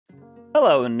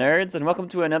Hello nerds, and welcome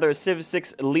to another Civ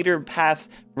 6 Leader Pass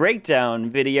breakdown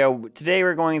video. Today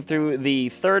we're going through the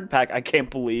third pack. I can't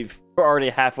believe we're already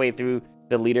halfway through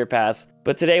the Leader Pass.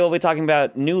 But today we'll be talking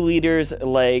about new leaders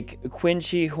like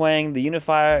Qin the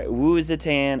Unifier, Wu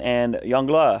Zetain, and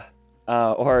Yongle.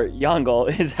 Or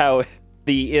Yongle is how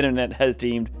the internet has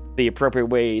deemed the appropriate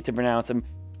way to pronounce him.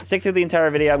 Stick through the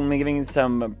entire video. I'm going to be giving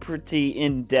some pretty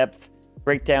in-depth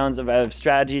breakdowns of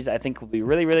strategies I think will be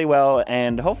really well,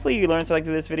 and hopefully you learn something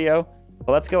through this video.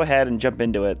 But let's go ahead and jump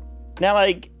into it. Now,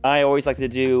 like I always like to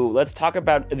do, let's talk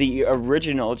about the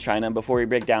original China before we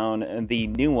break down the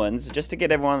new ones, just to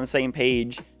get everyone on the same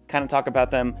page, kind of talk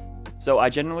about them. So I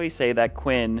generally say that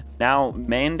Qin, now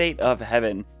Mandate of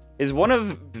Heaven, is one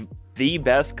of the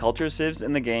best culture civs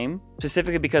in the game,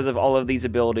 specifically because of all of these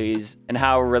abilities and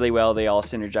how really well they all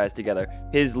synergize together.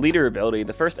 His leader ability,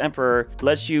 the First Emperor,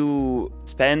 lets you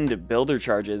spend builder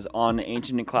charges on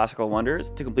ancient and classical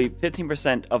wonders to complete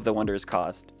 15% of the wonder's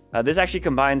cost. This actually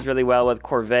combines really well with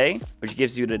Corvée, which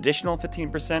gives you an additional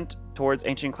 15% towards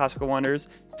ancient and classical wonders.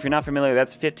 If you're not familiar,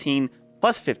 that's 15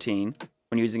 plus 15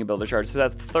 when using a builder charge, so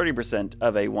that's 30%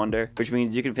 of a wonder, which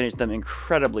means you can finish them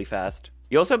incredibly fast.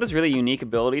 You also have this really unique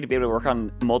ability to be able to work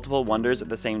on multiple wonders at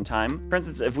the same time. For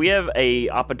instance, if we have a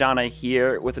Apadana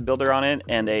here with a builder on it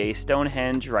and a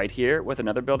Stonehenge right here with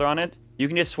another builder on it, you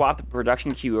can just swap the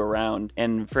production queue around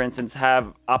and, for instance,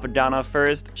 have Apadana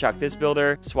first, chuck this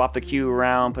builder, swap the queue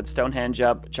around, put Stonehenge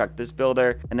up, chuck this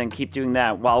builder, and then keep doing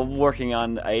that while working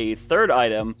on a third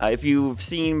item. If you've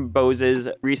seen Bose's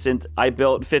recent I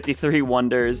built 53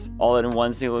 wonders all in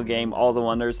one single game, all the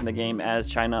wonders in the game as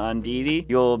China on deity,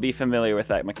 you'll be familiar with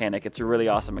that mechanic. It's a really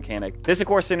awesome mechanic. This, of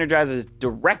course, synergizes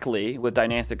directly with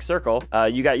Dynastic Circle.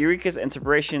 You got Eureka's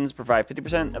inspirations provide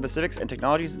 50% of the civics and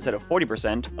technologies instead of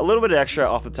 40%. A little bit of extra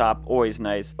off the top, always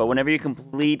nice. But whenever you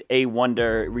complete a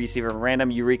wonder, receive a random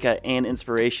Eureka and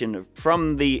inspiration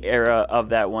from the era of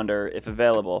that wonder, if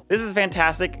available. This is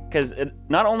fantastic because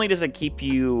not only does it keep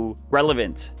you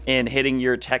relevant in hitting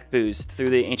your tech boost through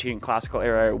the ancient and classical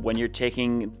era when you're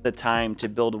taking the time to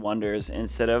build wonders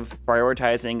instead of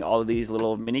prioritizing all of these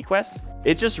little mini quests,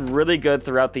 it's just really good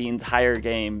throughout the entire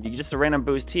game. You can just a random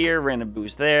boost here, random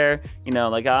boost there, you know,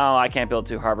 like, oh, I can't build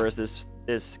 2 harbors this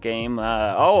game.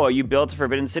 Oh, you built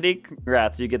Forbidden City?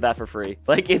 Congrats, you get that for free.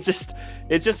 Like, it's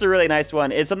just a really nice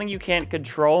one. It's something you can't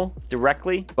control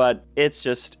directly, but it's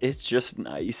just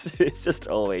nice. It's just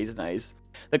always nice.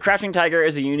 The Crouching Tiger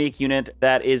is a unique unit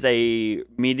that is a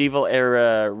medieval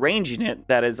era range unit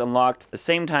that is unlocked the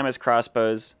same time as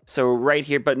crossbows. So right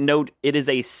here, but note, it is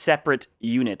a separate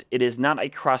unit. It is not a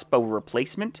crossbow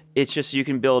replacement. It's just you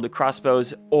can build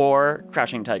crossbows or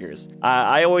Crouching Tigers.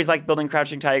 I always like building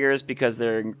Crouching Tigers because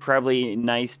they're an incredibly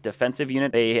nice defensive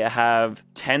unit. They have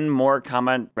 10 more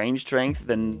combat range strength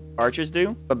than archers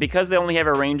do, but because they only have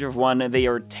a range of 1, they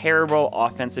are terrible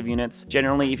offensive units.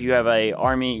 Generally, if you have an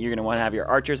army, you're going to want to have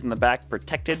your archers in the back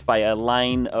protected by a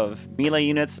line of melee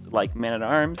units like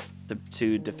men-at-arms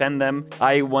to defend them.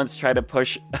 I once tried to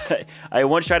push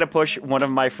one of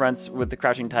my fronts with the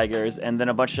Crouching Tigers, and then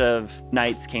a bunch of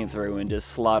knights came through and just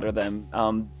slaughtered them.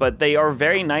 But they are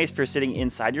very nice for sitting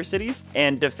inside your cities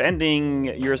and defending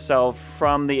yourself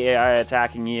from the AI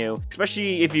attacking you,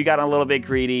 especially if you got a little bit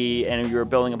greedy and you were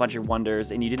building a bunch of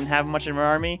wonders and you didn't have much of an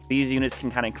army. These units can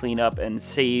kind of clean up and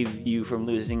save you from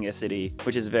losing a city,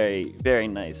 which is very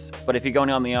nice. But if you're going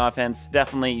on the offense,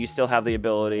 definitely you still have the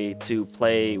ability to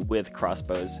play with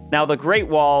crossbows. Now, the Great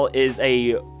Wall is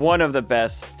one of the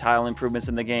best tile improvements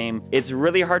in the game. It's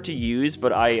really hard to use,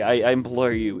 but I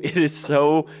implore you, it is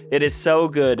so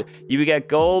good. You get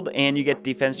gold and you get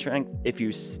defense strength if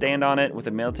you stand on it with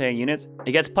a military unit.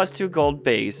 It gets +2 gold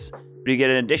base, but you get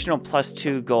an additional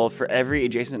 +2 gold for every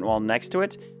adjacent wall next to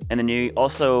it, and then you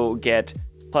also get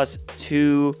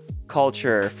 +2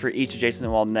 culture for each adjacent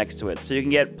wall next to it. So you can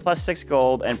get +6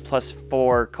 gold and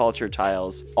 +4 culture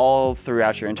tiles all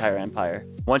throughout your entire empire.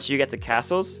 Once you get to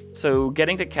castles, so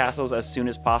getting to castles as soon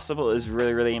as possible is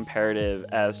really imperative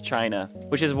as China,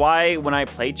 which is why when I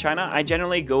play China, I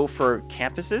generally go for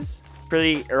campuses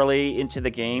pretty early into the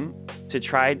game to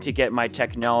try to get my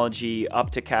technology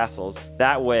up to castles.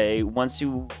 That way, once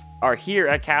you are here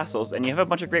at castles and you have a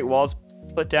bunch of great walls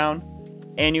put down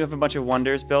and you have a bunch of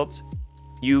wonders built,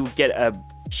 you get a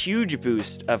huge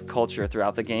boost of culture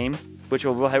throughout the game, which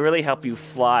will really help you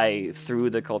fly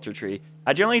through the culture tree.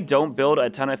 I generally don't build a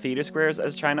ton of theater squares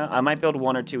as China. I might build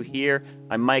 1 or 2 here.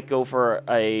 I might go for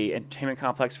a entertainment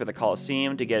complex for the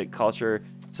Colosseum to get culture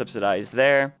subsidized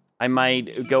there. I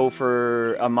might go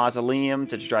for a mausoleum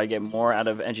to try to get more out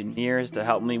of engineers to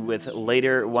help me with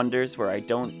later wonders where I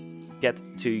don't get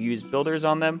to use builders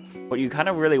on them. What you kind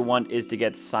of really want is to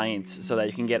get science so that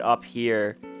you can get up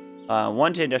here,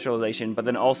 one, to industrialization, but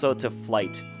then also to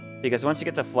flight. Because once you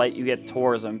get to flight, you get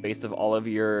tourism based off all of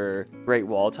your Great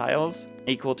Wall tiles,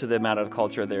 equal to the amount of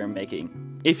culture they're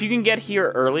making. If you can get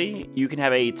here early, you can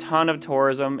have a ton of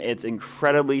tourism. It's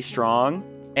incredibly strong.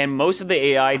 And most of the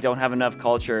AI don't have enough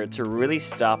culture to really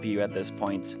stop you at this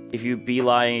point. If you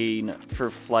beeline for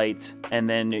flight, and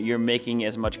then you're making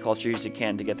as much culture as you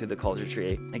can to get through the culture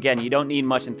tree. Again, you don't need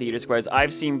much in theater squares.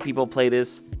 I've seen people play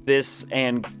this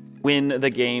and win the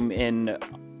game in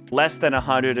less than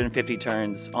 150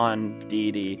 turns on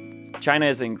DD. China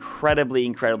is incredibly,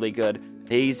 incredibly good.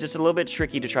 He's just a little bit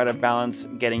tricky to try to balance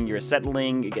getting your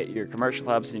settling, get your commercial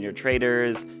hubs and your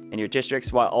traders and your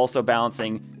districts, while also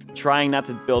balancing trying not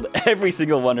to build every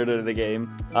single wonder of the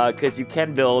game, because you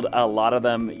can build a lot of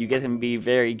them. You get him to be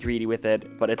very greedy with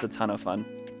it, but it's a ton of fun.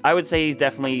 I would say he's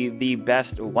definitely the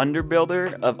best wonder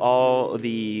builder of all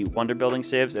the wonder building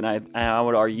civs, and I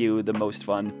would argue the most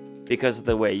fun because of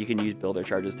the way you can use builder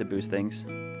charges to boost things.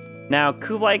 Now,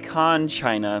 Kublai Khan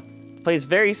China plays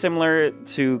very similar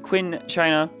to Qin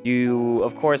China. You,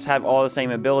 of course, have all the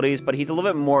same abilities, but he's a little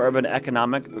bit more of an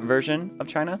economic version of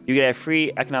China. You get a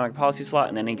free economic policy slot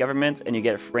in any government, and you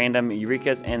get random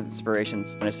eurekas and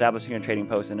inspirations when establishing a trading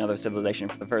post in another civilization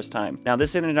for the first time. Now,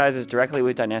 this synergizes directly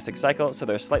with dynastic cycle, so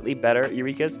they're slightly better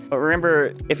eurekas. But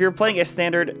remember, if you're playing a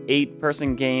standard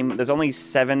 8-person game, there's only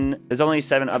seven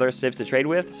other civs to trade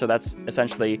with, so that's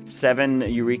essentially 7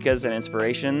 eurekas and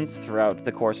inspirations throughout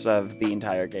the course of the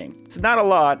entire game. It's not a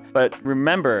lot, but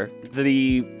remember,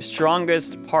 the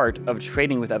strongest part of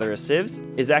trading with other civs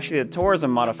is actually the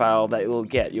tourism modifier that you'll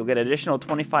get. You'll get additional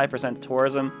 25%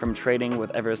 tourism from trading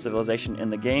with every civilization in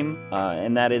the game,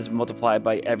 and that is multiplied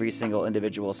by every single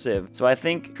individual civ. So I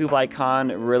think Kublai Khan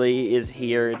really is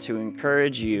here to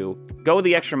encourage you. Go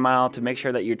the extra mile to make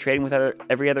sure that you're trading with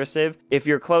every other civ. If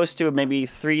you're close to maybe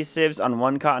 3 civs on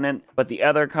one continent, but the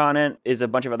other continent is a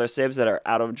bunch of other civs that are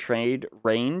out of trade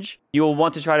range, you will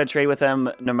want to try to trade with them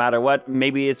no matter what.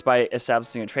 Maybe it's by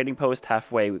establishing a trading post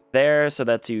halfway there so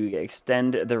that you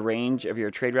extend the range of your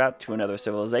trade route to another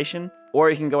civilization. Or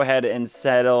you can go ahead and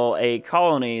settle a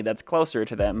colony that's closer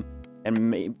to them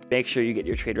and make sure you get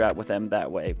your trade route with them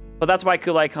that way. But that's why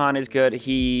Kublai Khan is good.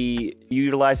 He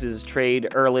utilizes trade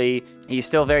early. He's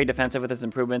still very defensive with his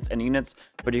improvements and units,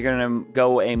 but you're going to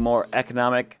go a more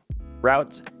economic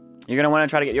route. You're going to want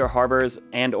to try to get your harbors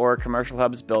and or commercial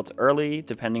hubs built early,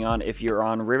 depending on if you're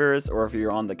on rivers or if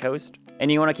you're on the coast.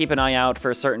 And you want to keep an eye out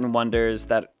for certain wonders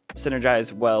that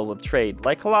synergize well with trade,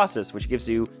 like Colossus, which gives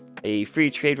you a free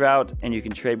trade route and you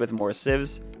can trade with more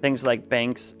civs. Things like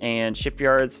banks and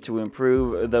shipyards to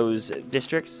improve those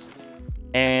districts.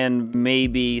 And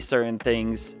maybe certain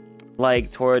things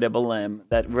like Torre de Belém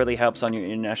that really helps on your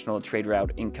international trade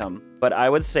route income. But I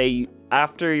would say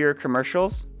after your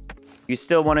commercials, you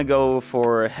still want to go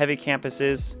for heavy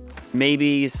campuses,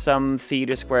 maybe some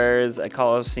theater squares, a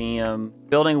coliseum,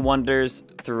 building wonders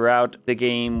throughout the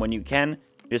game when you can.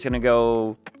 You're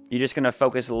just going to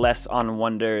focus less on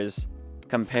wonders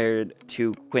compared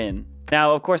to Qin.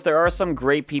 Now, of course, there are some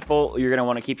great people you're going to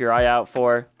want to keep your eye out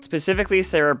for. Specifically,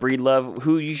 Sarah Breedlove,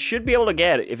 who you should be able to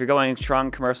get if you're going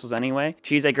strong commercials anyway.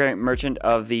 She's a great merchant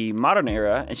of the modern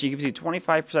era, and she gives you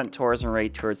 25% tourism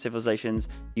rate towards civilizations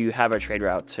you have a trade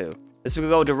route to. This will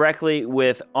go directly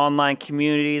with online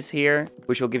communities here,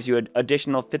 which will give you an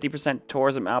additional 50%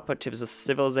 tourism output to the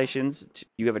civilizations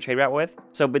you have a trade route with.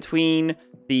 So between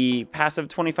the passive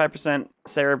 25%,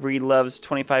 Sarah Breedlove's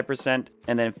 25%,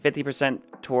 and then 50%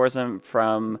 tourism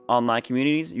from online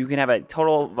communities, you can have a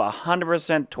total of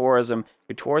 100% tourism.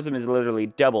 Your tourism is literally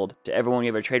doubled to everyone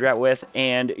you have a trade route with,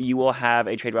 and you will have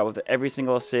a trade route with every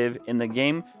single civ in the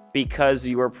game because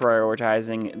you are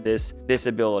prioritizing this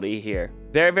ability here.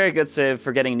 Very, very good civ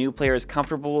for getting new players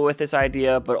comfortable with this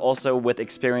idea, but also with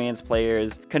experienced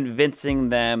players, convincing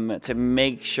them to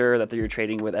make sure that you're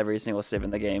trading with every single civ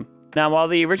in the game. Now, while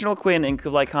the original Qin and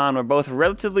Kublai Khan were both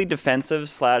relatively defensive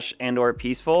 / and/or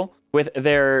peaceful with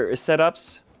their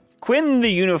setups, Qin the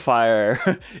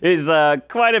Unifier is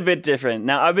quite a bit different.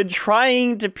 Now, I've been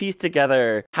trying to piece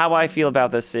together how I feel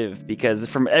about this civ, because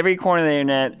from every corner of the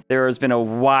internet, there has been a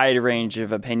wide range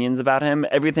of opinions about him.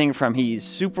 Everything from he's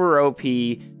super OP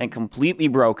and completely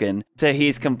broken, to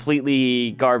he's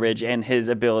completely garbage and his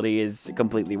ability is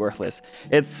completely worthless.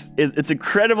 It's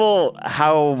incredible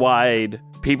how wide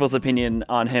people's opinion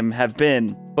on him have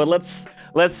been. But let's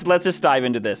just dive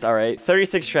into this, all right?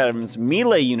 36 Shredums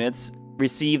melee units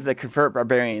receive the Convert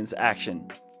Barbarians action.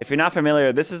 If you're not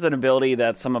familiar, this is an ability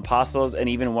that some apostles and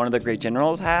even one of the great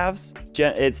generals has.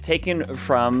 It's taken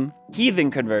from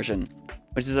Heathen Conversion.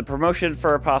 which is a promotion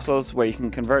for apostles where you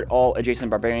can convert all adjacent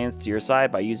barbarians to your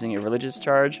side by using a religious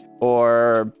charge,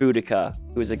 or Boudica,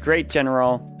 who is a great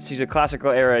general. She's a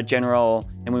classical era general,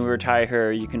 and when you retire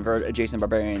her, you convert adjacent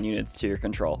barbarian units to your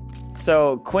control.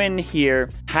 So Qin here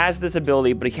has this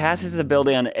ability, but he has his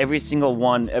ability on every single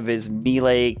one of his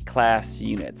melee class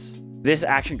units. This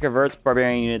action converts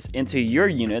barbarian units into your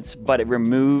units, but it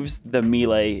removes the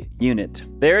melee unit.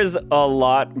 There's a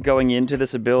lot going into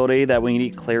this ability that we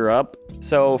need to clear up.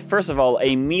 So first of all,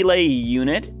 a melee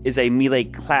unit is a melee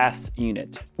class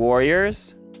unit.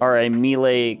 Warriors are a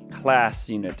melee class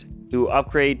unit who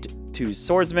upgrade to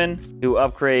swordsmen, who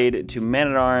upgrade to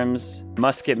men-at-arms,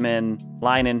 musketmen,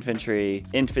 line infantry,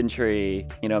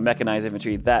 mechanized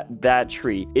infantry, that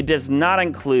tree. It does not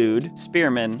include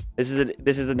spearmen. This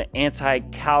is an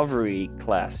anti-cavalry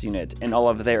class unit in all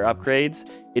of their upgrades.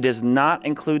 It does not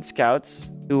include scouts,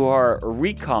 who are a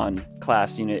recon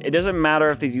class unit. It doesn't matter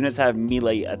if these units have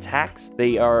melee attacks.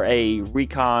 They are a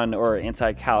recon or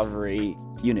anti-cavalry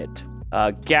unit.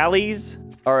 Galleys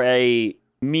are a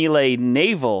melee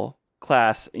naval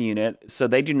class unit, so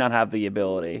they do not have the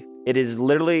ability. It is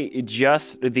literally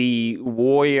just the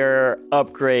warrior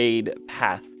upgrade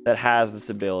path that has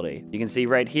this ability. You can see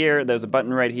right here, there's a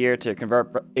button right here to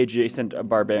convert adjacent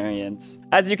barbarians.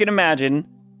 As you can imagine,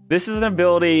 this is an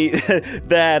ability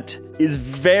that is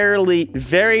very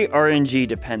RNG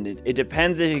dependent. It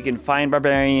depends if you can find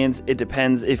barbarians. It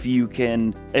depends if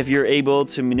you're able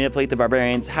to manipulate the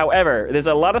barbarians. However, there's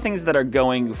a lot of things that are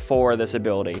going for this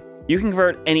ability. You can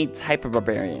convert any type of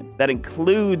barbarian. That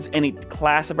includes any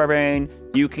class of barbarian.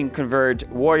 You can convert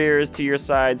warriors to your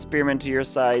side, spearmen to your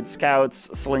side, scouts,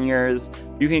 slingers.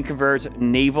 You can convert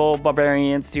naval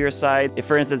barbarians to your side. If,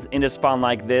 for instance, in a spawn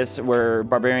like this, where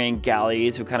barbarian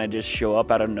galleys who kind of just show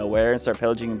up out of nowhere and start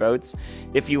pillaging boats,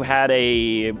 if you had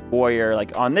a warrior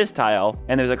like on this tile,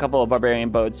 and there's a couple of barbarian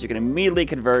boats, you can immediately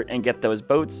convert and get those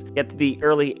boats, get the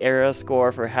early era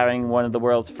score for having one of the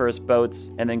world's first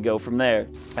boats, and then go from there.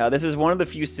 This is one of the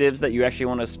few civs that you actually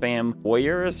want to spam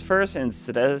warriors first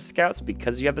instead of scouts,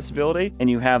 because you have this ability and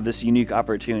you have this unique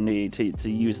opportunity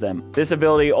to use them. This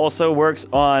ability also works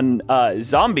on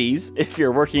zombies if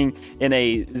you're working in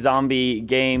a zombie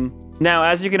game. Now,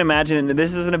 as you can imagine,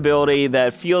 this is an ability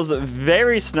that feels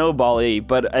very snowball-y,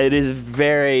 but it is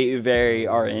very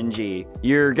RNG.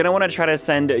 You're gonna want to try to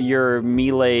send your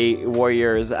melee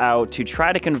warriors out to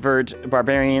try to convert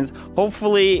barbarians.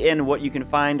 Hopefully, in what you can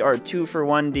find are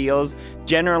 2-for-1 deals.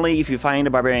 Generally, if you find a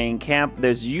barbarian camp,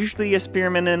 there's usually a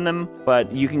spearman in them,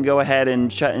 but you can go ahead and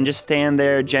just stand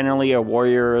there. Generally, a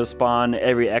warrior will spawn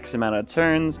every X amount of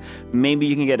turns. Maybe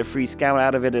you can get a free scout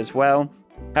out of it as well.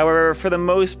 However, for the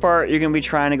most part, you're going to be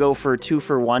trying to go for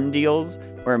 2-for-1 deals,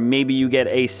 where maybe you get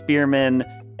a spearman,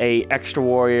 a extra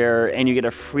warrior, and you get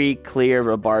a free clear of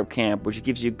a barb camp, which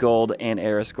gives you gold and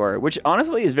era score, which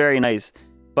honestly is very nice.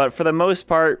 But for the most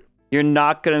part, you're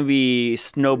not going to be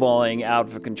snowballing out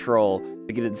of control,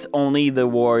 because it's only the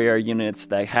warrior units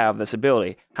that have this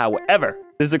ability. However,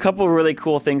 there's a couple really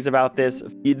cool things about this.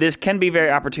 This can be very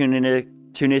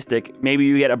opportunistic. Maybe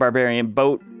you get a barbarian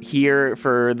boat here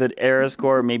for the era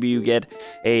score. Maybe you get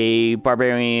a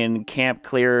barbarian camp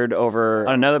cleared over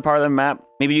another part of the map.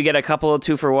 Maybe you get a couple of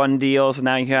 2-for-1 deals.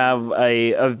 Now you have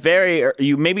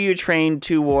maybe you train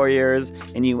 2 warriors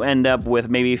and you end up with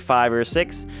maybe 5 or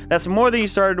 6. That's more than you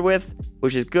started with,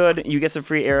 which is good. You get some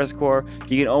free era score.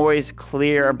 You can always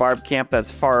clear a barb camp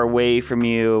that's far away from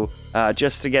you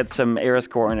just to get some era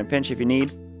score in a pinch if you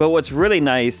need. But what's really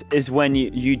nice is when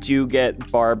you do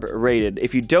get barb raided.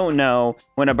 If you don't know,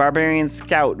 when a barbarian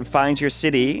scout finds your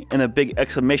city and a big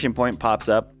exclamation point pops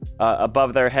up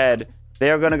above their head,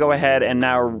 they're going to go ahead and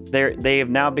they have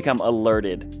now become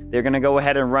alerted. They're going to go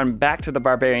ahead and run back to the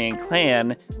barbarian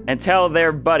clan and tell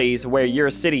their buddies where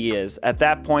your city is. At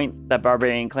that point, that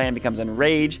barbarian clan becomes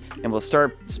enraged and will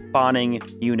start spawning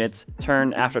units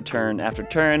turn after turn after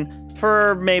turn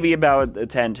for maybe about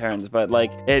 10 turns. But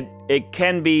like it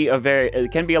can be a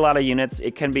lot of units.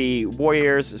 It can be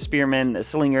warriors, spearmen,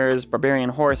 slingers, barbarian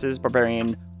horses,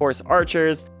 barbarian horse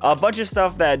archers, a bunch of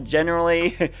stuff that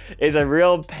generally is a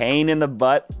real pain in the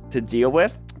butt to deal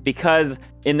with, because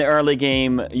in the early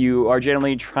game you are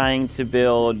generally trying to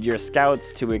build your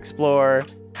scouts to explore,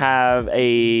 have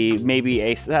maybe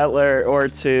a settler or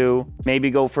 2, maybe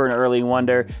go for an early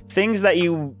wonder, things that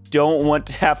you don't want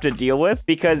to have to deal with,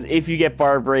 because if you get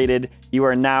barb raided, you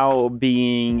are now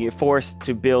being forced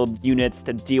to build units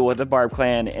to deal with the barb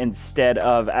clan instead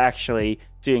of actually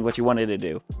doing what you wanted to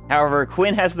do. However,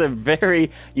 Qin has the very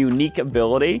unique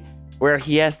ability where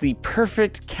he has the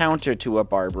perfect counter to a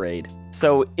barb raid.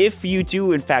 So if you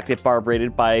do in fact get barb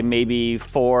rated by maybe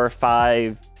 4,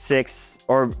 5, 6,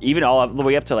 or even all the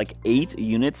way up to like 8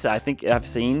 units, I think I've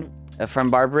seen from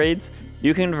barb raids,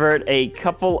 you convert a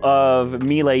couple of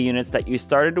melee units that you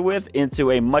started with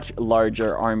into a much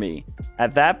larger army.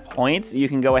 At that point, you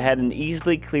can go ahead and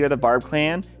easily clear the Barb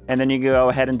clan, and then you go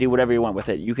ahead and do whatever you want with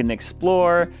it. You can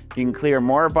explore, you can clear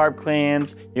more Barb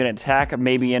clans, you can attack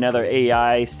maybe another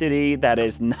AI city that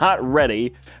is not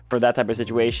ready for that type of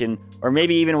situation, or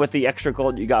maybe even with the extra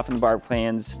gold you got from the Barb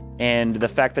clans, and the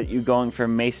fact that you're going for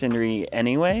masonry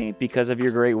anyway, because of your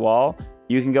Great Wall,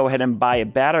 you can go ahead and buy a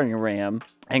battering ram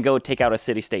and go take out a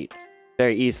city-state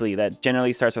very easily. That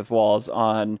generally starts with walls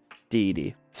on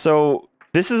DED. So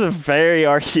this is a very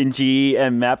RNG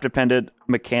and map-dependent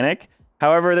mechanic.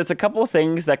 However, there's a couple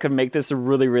things that could make this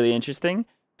really, really interesting.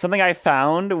 Something I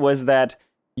found was that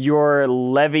your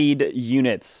levied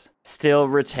units still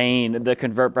retain the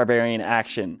Convert Barbarian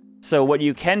action. So what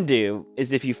you can do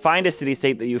is if you find a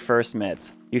city-state that you first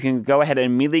met, you can go ahead and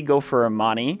immediately go for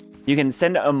Amani. You can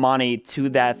send Amani to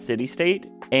that city-state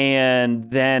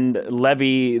and then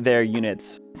levy their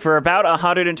units. For about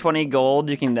 120 gold,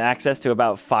 you can access to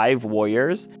about 5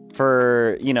 warriors.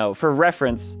 For, you know, for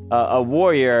reference, a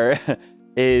warrior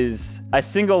a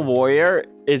single warrior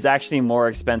is actually more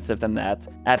expensive than that.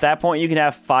 At that point, you can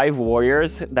have 5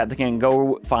 warriors that can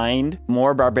go find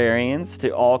more barbarians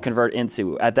to all convert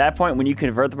into. At that point, when you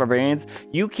convert the barbarians,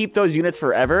 you keep those units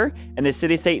forever, and the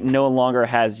city-state no longer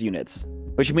has units.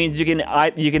 Which means you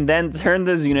can then turn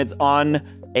those units on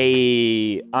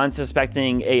a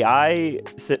unsuspecting AI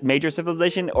major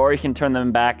civilization, or you can turn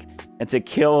them back and to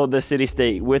kill the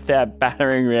city-state with that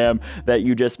battering ram that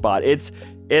you just bought. It's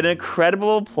an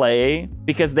incredible play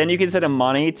because then you can send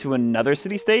Amani to another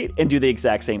city-state and do the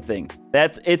exact same thing.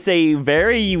 It's a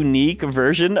very unique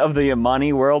version of the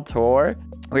Amani World Tour,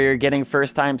 where you're getting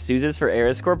first-time civs for air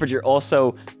escort, but you're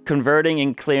also converting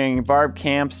and clearing barb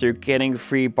camps, you're getting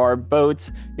free barb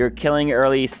boats, you're killing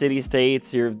early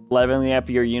city-states, you're leveling up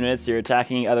your units, you're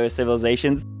attacking other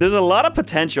civilizations. There's a lot of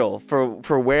potential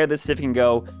for where this civ can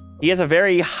go. He has a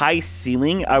very high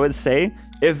ceiling, I would say,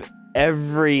 if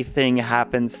everything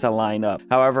happens to line up.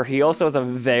 However, he also has a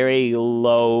very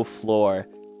low floor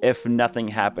if nothing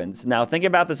happens. Now, think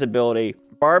about this ability.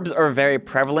 Barbs are very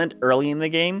prevalent early in the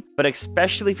game, but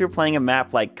especially if you're playing a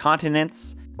map like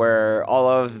Continents, where all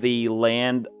of the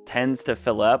land tends to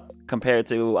fill up compared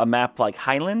to a map like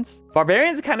Highlands,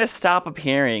 barbarians kind of stop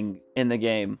appearing in the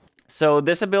game. So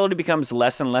this ability becomes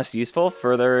less and less useful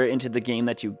further into the game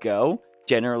that you go,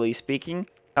 generally speaking.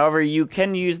 However, you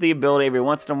can use the ability every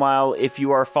once in a while if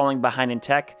you are falling behind in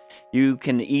tech. You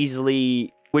can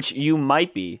easily, which you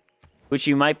might be if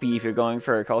you're going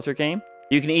for a culture game,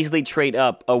 you can easily trade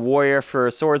up a warrior for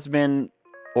a swordsman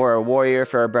or a warrior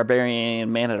for a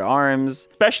barbarian man-at-arms,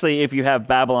 especially if you have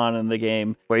Babylon in the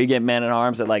game where you get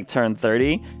man-at-arms at like turn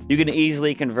 30. You can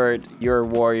easily convert your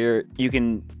warrior. You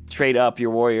can trade up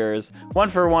your warriors 1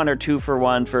 for 1 or 2 for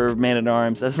 1 for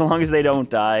man-at-arms as long as they don't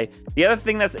die. The other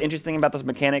thing that's interesting about this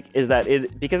mechanic is that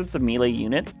because it's a melee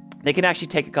unit, they can actually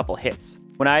take a couple hits.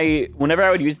 Whenever I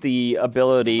would use the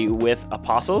ability with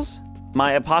apostles,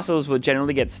 my apostles would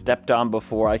generally get stepped on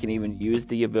before I can even use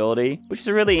the ability, which is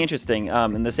really interesting.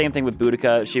 And the same thing with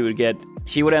Boudica,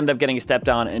 she would end up getting stepped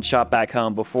on and shot back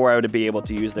home before I would be able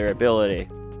to use their ability.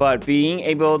 But being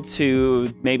able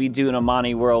to maybe do an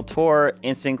Amani World Tour,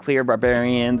 instant clear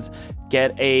barbarians,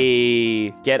 get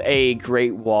a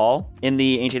Great Wall in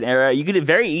the Ancient Era, you could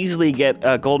very easily get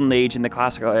a Golden Age in the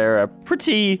Classical Era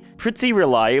pretty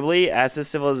reliably as a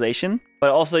civilization. But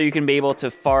also you can be able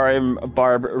to farm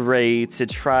Barb Ray to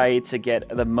try to get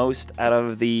the most out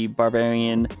of the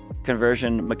barbarian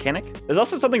conversion mechanic. There's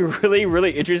also something really,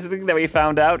 really interesting that we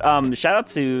found out. Shout out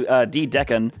to D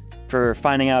Deccan for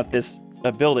finding out this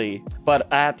ability. But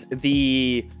at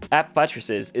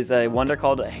Buttresses is a wonder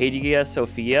called Hagia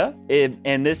Sophia.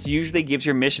 And this usually gives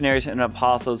your missionaries and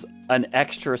apostles an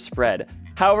extra spread.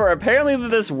 However, apparently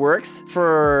this works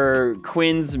for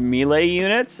Qin's melee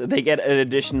units. They get an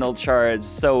additional charge.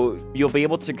 So you'll be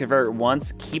able to convert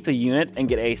once, keep the unit, and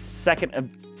get a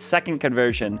second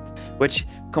conversion, which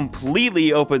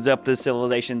completely opens up the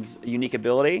civilization's unique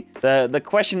ability. The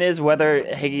question is whether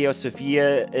Hagia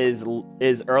Sophia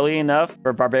is early enough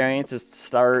for barbarians to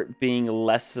start being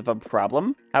less of a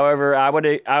problem. However, I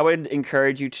would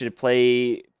encourage you to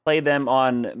play them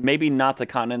on maybe not the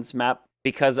continents map,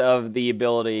 because of the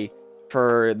ability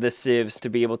for the civs to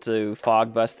be able to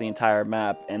fog bust the entire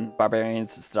map and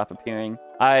barbarians to stop appearing.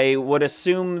 I would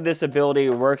assume this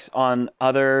ability works on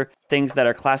other things that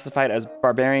are classified as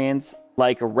barbarians,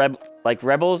 like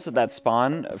rebels that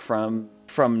spawn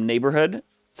from neighborhood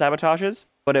sabotages,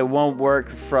 but it won't work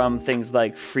from things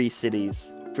like free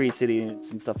cities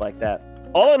and stuff like that.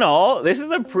 All in all, this is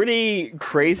a pretty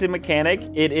crazy mechanic.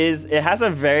 It has a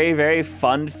very, very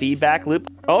fun feedback loop.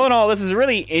 All in all, this is a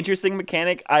really interesting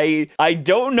mechanic. I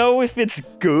don't know if it's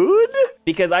good,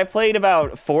 because I played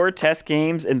about 4 test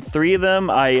games, and 3 of them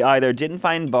I either didn't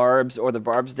find barbs or the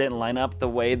barbs didn't line up the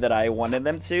way that I wanted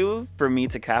them to for me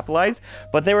to capitalize.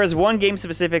 But there was one game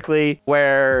specifically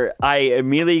where I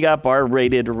immediately got barb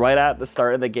raided right at the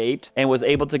start of the gate and was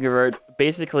able to convert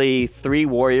basically 3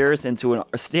 warriors into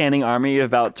a standing army of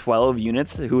about 12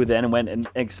 units, who then went and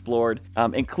explored,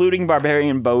 including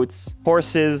barbarian boats,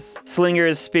 horses,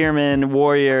 slingers, spearmen,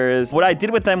 warriors. What I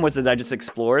did with them was that I just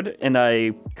explored and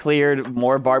I cleared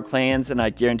more barb clans and I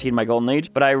guaranteed my golden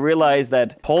age. But I realized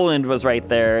that Poland was right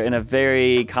there in a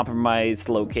very compromised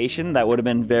location that would have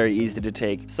been very easy to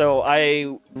take. So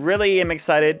I really am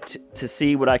excited to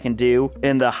see what I can do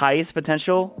in the highest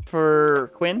potential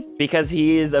for Qin, because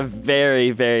he is a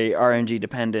very, very RNG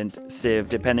dependent civ,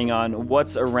 depending on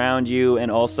what's around you and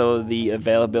also the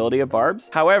availability of barbs.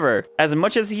 However, as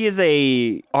much as he is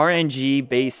a RNG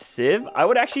based civ, I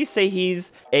would actually say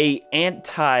he's a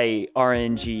anti-RNG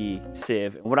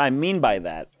civ. What I mean by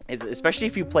that is, especially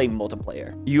if you play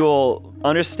multiplayer, you'll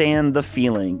understand the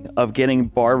feeling of getting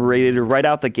barb raided right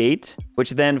out the gate,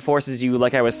 which then forces you,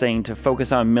 like I was saying, to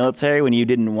focus on military when you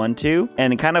didn't want to,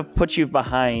 and it kind of puts you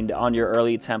behind on your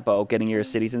early tempo, getting your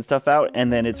cities and stuff out,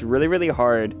 and then it's really, really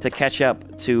hard to catch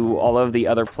up to all of the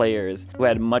other players who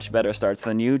had much better starts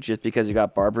than you just because you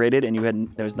got barb raided and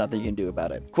there was nothing you can do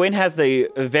about it. Qin has the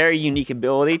very unique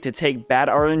ability to take bad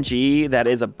RNG that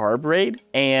is a barb raid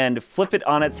and flip it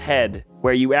on its head,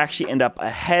 where you actually end up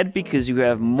ahead because you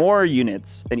have more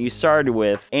units than you started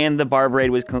with, and the barb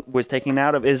raid was taken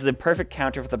out of. Is the perfect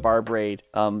counter for the barb raid.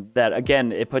 That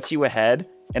again, it puts you ahead,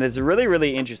 and it's really,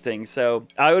 really interesting. So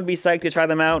I would be psyched to try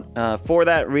them out for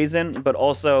that reason, but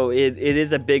also it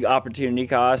is a big opportunity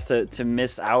cost to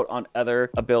miss out on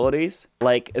other abilities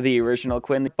like the original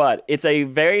Qin. But it's a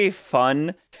very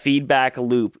fun feedback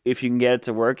loop if you can get it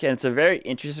to work, and it's a very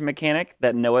interesting mechanic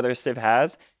that no other civ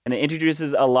has. And it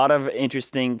introduces a lot of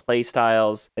interesting play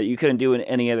styles that you couldn't do in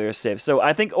any other civ. So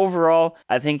I think overall,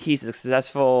 I think he's a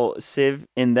successful civ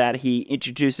in that he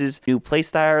introduces new play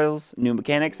styles, new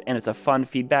mechanics, and it's a fun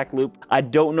feedback loop. I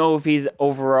don't know if he's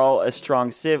overall a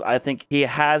strong civ. I think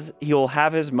he'll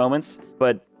have his moments,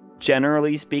 but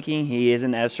generally speaking, he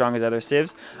isn't as strong as other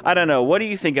civs. I don't know. What do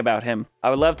you think about him?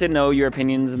 I would love to know your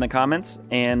opinions in the comments.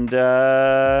 And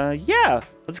yeah,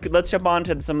 let's jump on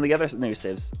to some of the other new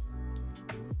civs.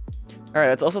 All right,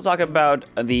 let's also talk about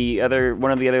one of the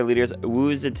other leaders,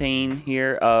 Wu Zetain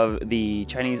here of the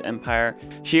Chinese Empire.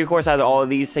 She, of course, has all of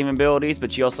these same abilities,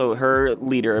 but her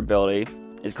leader ability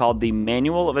is called the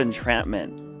Manual of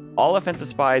Entrapment. All offensive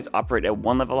spies operate at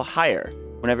 1 level higher.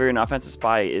 Whenever an offensive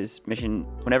spy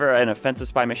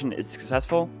mission is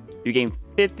successful, you gain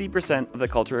 50% of the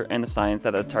culture and the science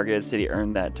that the targeted city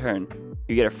earned that turn.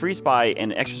 You get a free spy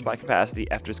and extra spy capacity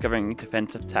after discovering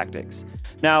defensive tactics.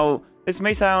 Now, this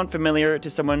may sound familiar to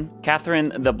someone.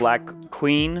 Catherine the Black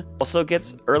Queen also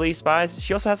gets early spies.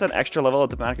 She also has an extra level of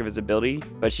diplomatic visibility,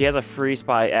 but she has a free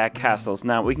spy at castles.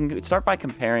 Now, we can start by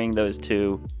comparing those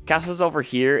two. Castles over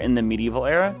here in the medieval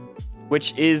era,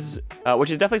 which is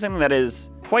definitely something that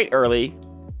is quite early.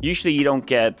 Usually you don't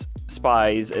get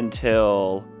spies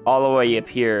until all the way up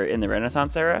here in the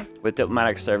Renaissance era with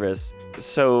diplomatic service.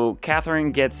 So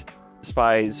Catherine gets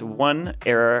spies 1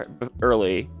 era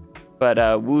early, but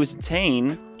Wu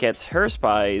Zetain gets her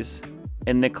spies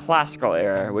in the classical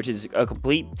era, which is a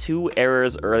complete 2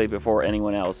 eras early before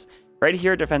anyone else. Right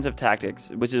here, defensive tactics,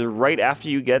 which is right after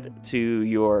you get to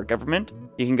your government.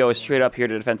 You can go straight up here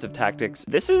to defensive tactics.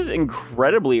 This is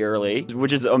incredibly early,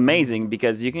 which is amazing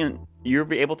because you'll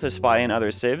be able to spy in other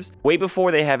civs way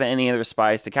before they have any other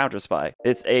spies to counter spy.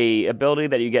 It's a ability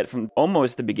that you get from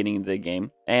almost the beginning of the game.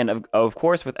 And of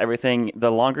course, with everything,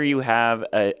 the longer you have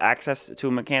access to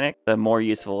a mechanic, the more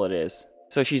useful it is.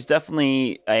 So she's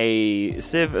definitely a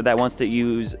civ that wants to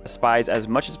use spies as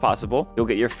much as possible. You'll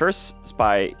get your first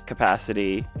spy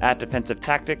capacity at defensive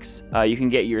tactics. You can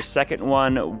get your second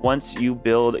one once you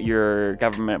build your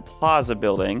government plaza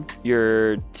building,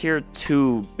 your tier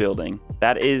 2 building.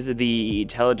 That is the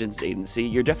intelligence agency.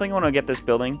 You're definitely going to get this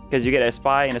building because you get a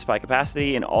spy and a spy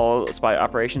capacity, and all spy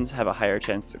operations have a higher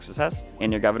chance of success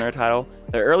in your governor title.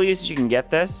 The earliest you can get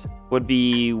this would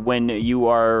be when you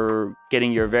are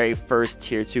getting your very first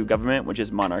tier 2 government, which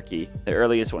is monarchy, the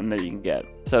earliest one that you can get.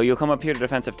 So you'll come up here to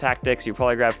defensive tactics, you'll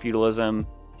probably grab feudalism,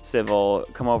 civil,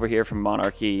 come over here from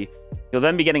monarchy. You'll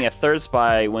then be getting a 3rd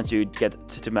spy once you get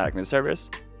to diplomatic service.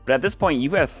 But at this point,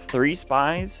 you have 3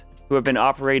 spies who have been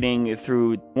operating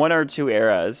through 1 or 2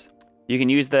 eras. You can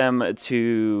use them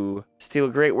to steal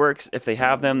great works if they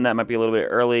have them. That might be a little bit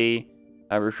early.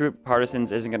 Recruit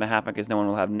partisans isn't going to happen because no one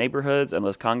will have neighborhoods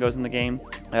unless Congo's in the game.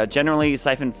 Generally,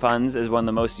 siphon funds is one of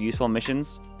the most useful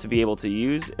missions to be able to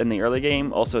use in the early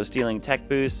game. Also, stealing tech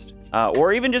boost,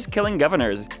 or even just killing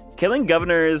governors. Killing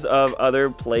governors of other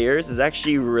players is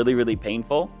actually really, really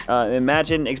painful.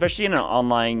 Imagine, especially in an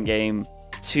online game,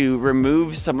 to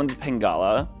remove someone's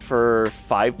Pangala for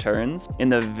 5 turns in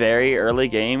the very early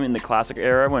game in the classic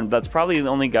era, when that's probably the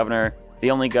only governor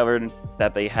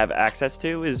that they have access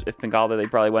to is if Pangala, they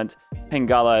probably went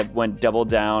Pangala went double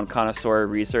down, connoisseur,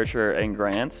 researcher, and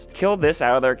grants. Kill this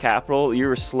out of their capital,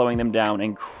 you're slowing them down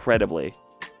incredibly.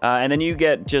 And then you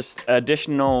get just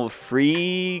additional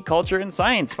free culture and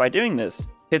science by doing this.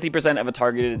 50% of a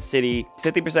targeted city,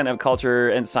 50% of culture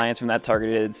and science from that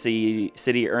targeted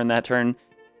city earn that turn.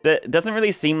 That doesn't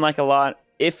really seem like a lot.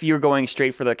 If you're going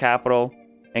straight for the capital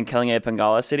and killing a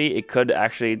Pangala city, it could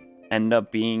actually end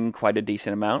up being quite a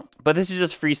decent amount. But this is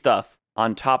just free stuff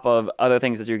on top of other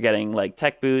things that you're getting, like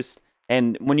tech boosts.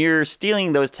 And when you're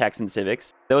stealing those techs and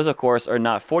civics, those of course are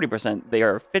not 40%, they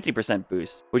are 50%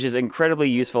 boosts, which is incredibly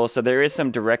useful. So there is some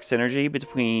direct synergy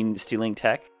between stealing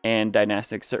tech and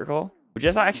dynastic circle, which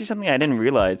is actually something I didn't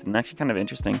realize and actually kind of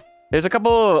interesting. There's a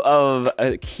couple of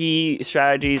key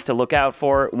strategies to look out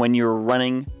for when you're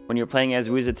playing as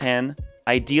Zetain.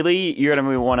 Ideally, you're going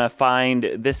to want to find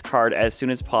this card as soon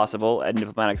as possible at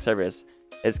diplomatic service.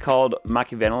 It's called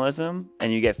Machiavellism,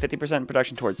 and you get 50%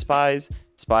 production towards spies.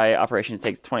 Spy operations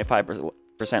takes 25%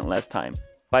 less time.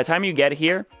 By the time you get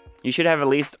here, you should have at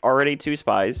least already 2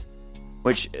 spies,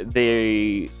 which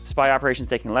the spy operations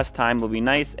taking less time will be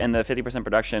nice, and the 50%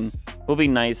 production will be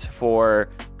nice for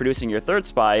producing your 3rd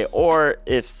spy, or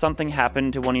if something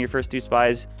happened to one of your first 2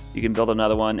 spies, you can build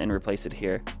another one and replace it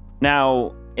here.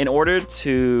 Now, in order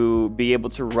to be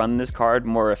able to run this card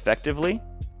more effectively,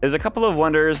 there's a couple of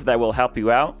wonders that will help you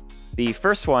out. The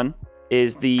first one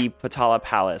is the Potala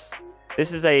Palace.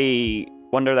 This is a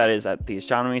wonder that is at the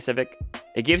Astronomy Civic.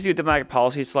 It gives you a diplomatic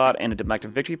policy slot and a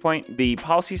diplomatic victory point. The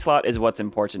policy slot is what's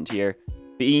important here.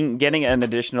 Getting an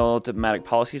additional diplomatic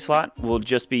policy slot will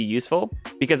just be useful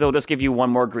because it'll just give you 1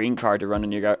 more green card to run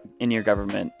in your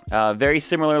government. Very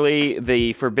similarly,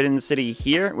 the Forbidden City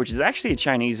here, which is actually a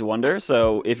Chinese wonder,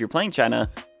 so if you're playing China,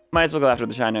 might as well go after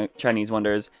the Chinese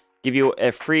wonders. Give you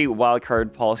a free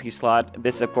wildcard policy slot.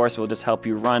 This, of course, will just help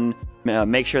you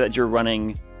make sure that you're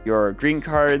running your green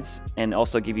cards and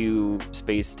also give you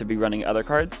space to be running other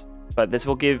cards. But this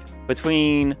will give,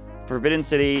 between Forbidden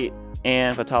City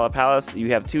and Potala Palace,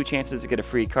 you have 2 chances to get a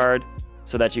free card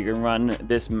so that you can run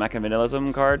this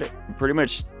Machiavellism card pretty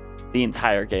much the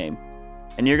entire game.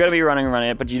 And you're going to be running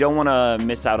it, but you don't want to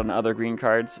miss out on other green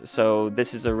cards, so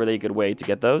this is a really good way to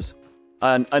get those.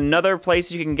 Another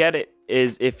place you can get it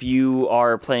is if you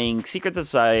are playing Secret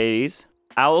Societies.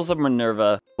 Owls of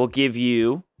Minerva will give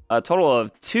you a total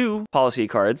of 2 policy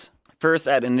cards. First,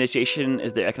 at initiation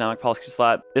is the economic policy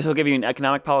slot. This will give you an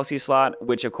economic policy slot,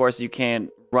 which of course you can't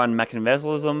run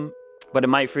Machiavellism, but it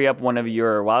might free up one of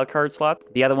your wildcard slots.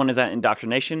 The other one is at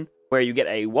indoctrination, where you get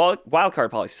a wildcard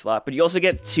policy slot, but you also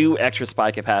get 2 extra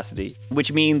spy capacity,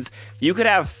 which means you could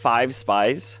have 5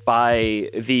 spies by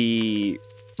the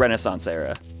Renaissance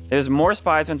era. There's more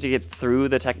spies once you get through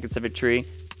the tech and civic tree.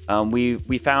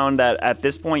 We found that at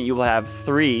this point you will have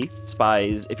 3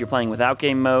 spies if you're playing without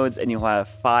game modes, and you'll have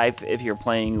 5 if you're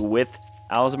playing with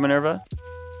Owls of Minerva.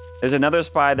 There's another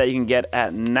spy that you can get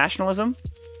at nationalism,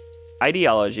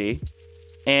 ideology,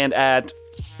 and at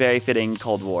very fitting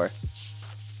Cold War.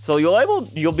 So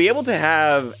you'll be able to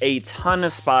have a ton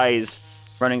of spies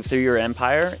running through your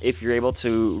empire if you're able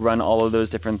to run all of those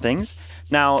different things.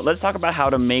 Now let's talk about how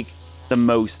to make the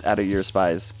most out of your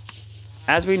spies.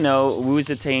 As we know,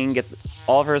 Zetain gets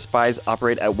all of her spies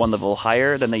operate at 1 level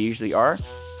higher than they usually are.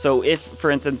 So if,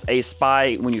 for instance, a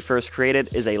spy, when you first create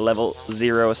it, is a level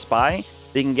 0 spy,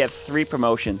 they can get 3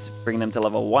 promotions, bringing them to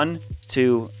level 1,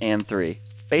 2, and 3.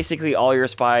 Basically, all your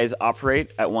spies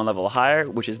operate at 1 level higher,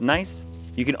 which is nice.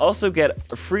 You can also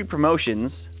get free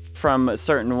promotions from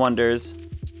certain wonders,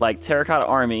 like Terracotta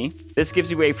Army. This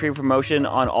gives you a free promotion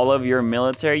on all of your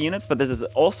military units, but this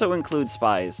also includes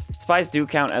spies. Spies do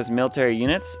count as military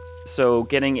units, so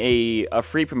getting a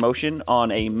free promotion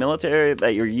on a military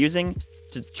that you're using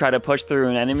to try to push through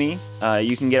an enemy,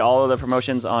 you can get all of the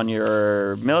promotions on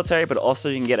your military, but also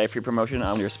you can get a free promotion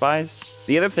on your spies.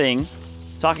 The other thing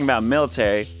talking about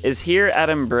military, is here at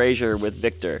Embrasure with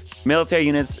Victor. Military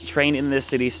units trained in this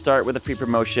city start with a free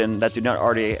promotion that do not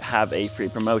already have a free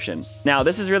promotion. Now,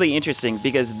 this is really interesting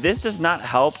because this does not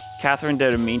help Catherine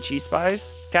de Medici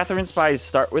spies. Catherine spies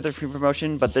start with a free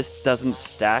promotion, but this doesn't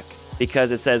stack because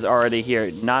it says already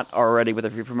here, not already with a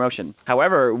free promotion.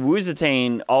 However,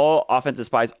 Zetain, all offensive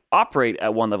spies operate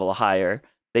at 1 level higher.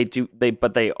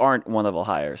 But they aren't 1 level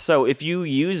higher. So if you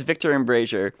use Victor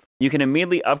Embrasure, you can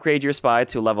immediately upgrade your spy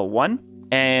to level 1,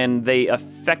 and they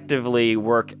effectively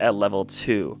work at level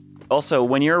 2. Also,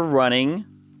 when you're running,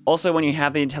 when you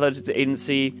have the intelligence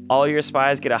agency, all your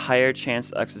spies get a higher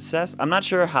chance of success. I'm not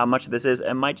sure how much this is.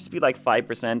 It might just be like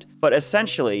 5%. But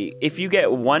essentially, if you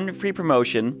get 1 free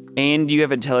promotion and you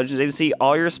have intelligence agency,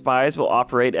 all your spies will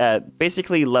operate at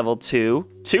basically level 2,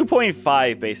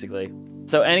 2.5 basically.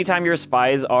 So anytime your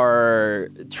spies are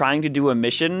trying to do a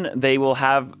mission, they will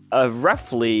have a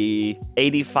roughly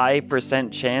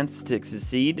 85% chance to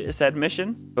succeed said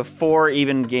mission before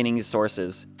even gaining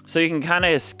sources. So you can kind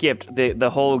of skip the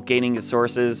whole gaining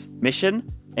sources mission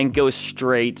and go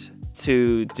straight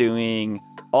to doing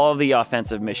all of the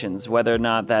offensive missions, whether or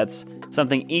not that's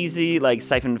something easy like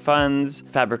siphon funds,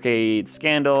 fabricate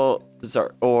scandal,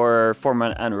 or form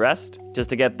an unrest,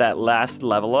 just to get that last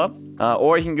level up.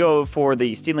 Or you can go for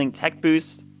the stealing tech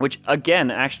boost, which again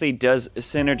actually does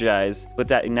synergize with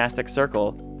that dynastic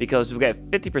circle because we get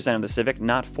 50% of the civic,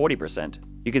 not 40%.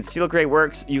 You can steal great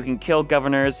works, you can kill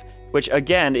governors, which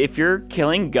again, if you're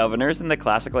killing governors in the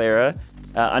classical era,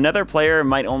 another player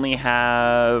might only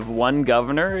have 1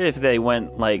 governor if they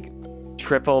went like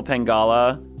triple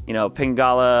Pengala, you know,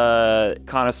 Pengala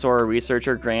connoisseur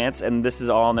researcher grants, and this is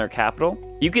all in their capital.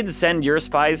 You can send your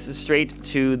spies straight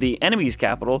to the enemy's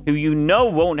capital, who you know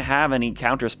won't have any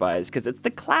counter spies, because it's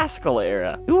the classical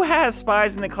era. Who has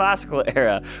spies in the classical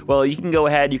era? Well, you can go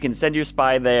ahead, you can send your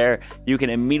spy there, you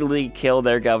can immediately kill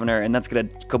their governor, and that's gonna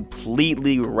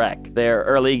completely wreck their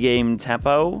early game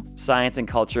tempo, science, and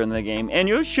culture in the game, and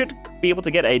you should be able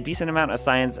to get a decent amount of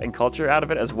science and culture out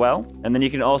of it as well. And then you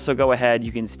can also go ahead,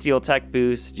 you can steal tech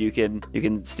boost, you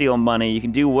can steal money, you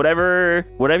can do whatever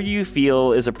you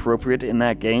feel is appropriate in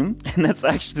that game. And that's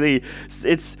actually,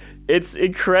 it's an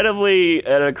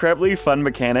incredibly fun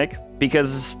mechanic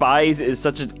because spies is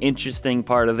such an interesting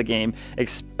part of the game,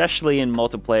 especially in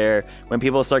multiplayer when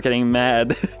people start getting mad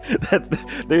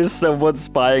that there's someone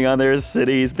spying on their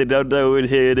cities, they don't know who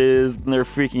it is, and they're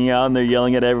freaking out and they're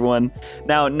yelling at everyone.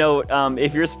 Now, note,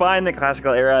 if you're spying in the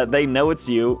classical era, they know it's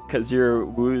you because you're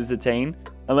Zetain,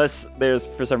 unless there's,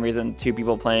 for some reason, 2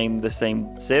 people playing the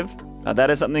same civ.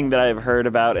 That is something that I've heard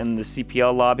about in the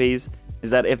CPL lobbies, is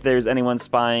that if there's anyone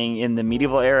spying in the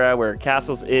medieval era where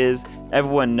castles is,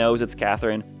 everyone knows it's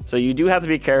Catherine. So you do have to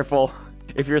be careful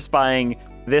if you're spying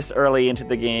this early into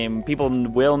the game. People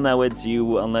will know it's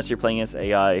you unless you're playing against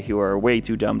AI who are way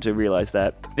too dumb to realize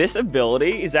that. This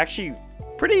ability is actually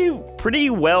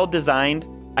pretty well designed.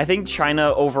 I think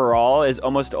China overall is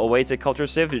almost always a culture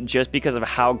civ just because of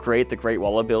how great the Great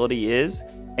Wall ability is,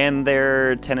 and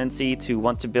their tendency to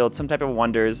want to build some type of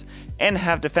wonders and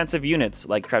have defensive units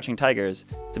like Crouching Tigers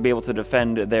to be able to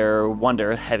defend their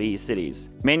wonder-heavy cities.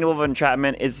 Manual of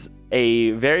Entrapment is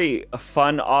a very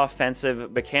fun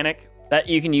offensive mechanic that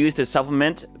you can use to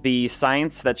supplement the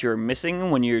science that you're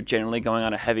missing when you're generally going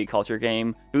on a heavy culture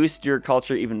game. Boost your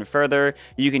culture even further.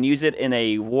 You can use it in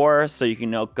a war, so you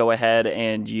can go ahead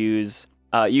and use...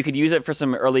 you could use it for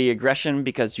some early aggression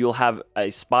because you'll have a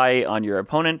spy on your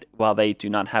opponent while they do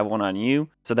not have one on you,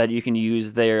 so that you can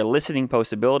use their listening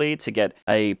post ability to get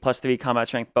a +3 combat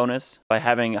strength bonus by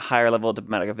having a higher level of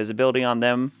diplomatic visibility on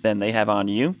them than they have on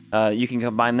you. You can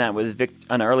combine that with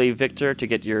an early victor to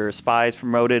get your spies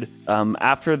promoted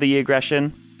after the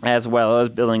aggression, as well as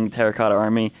building Terracotta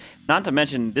Army. Not to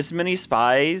mention, this many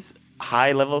spies,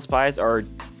 high-level spies, are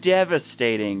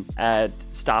devastating at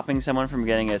stopping someone from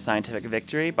getting a scientific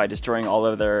victory by destroying all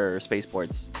of their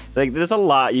spaceports. Like, there's a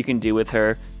lot you can do with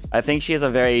her. I think she has a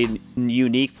very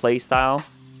unique playstyle.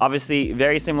 Obviously,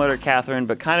 very similar to Catherine,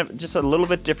 but kind of just a little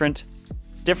bit different.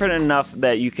 Different enough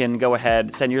that you can go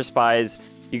ahead, send your spies.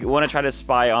 You want to try to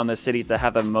spy on the cities that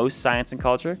have the most science and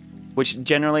culture, which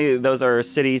generally those are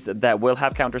cities that will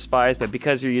have counter spies, but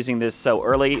because you're using this so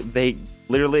early, they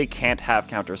literally can't have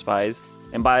counter spies.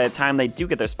 And by the time they do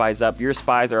get their spies up, your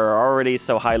spies are already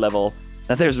so high level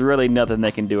that there's really nothing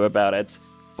they can do about it.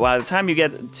 By the time you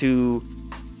get to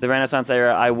the Renaissance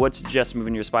era, I would suggest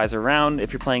moving your spies around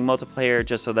if you're playing multiplayer,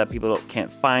 just so that people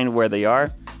can't find where they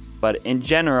are. But in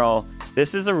general,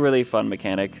 this is a really fun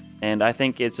mechanic, and I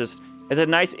think it's a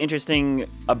nice, interesting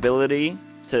ability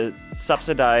to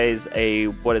subsidize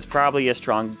what is probably a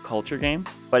strong culture game,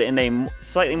 but in a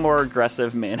slightly more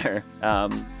aggressive manner.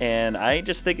 And I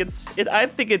just think I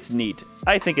think it's neat.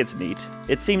 I think it's neat.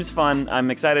 It seems fun. I'm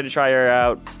excited to try her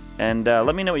out, and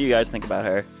let me know what you guys think about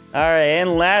her. All right,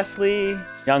 and lastly,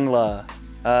 Yongle.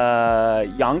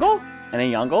 Yongle?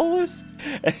 Any Yonglers?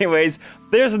 Anyways,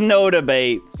 there's no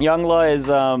debate. Yongle is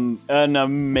an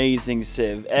amazing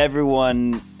civ.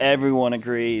 Everyone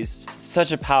agrees.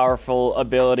 Such a powerful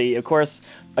ability. Of course,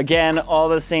 again, all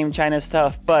the same China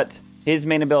stuff, but his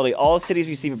main ability: all cities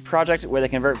receive a project where they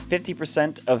convert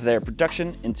 50% of their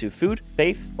production into food,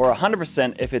 faith, or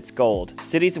 100% if it's gold.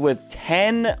 Cities with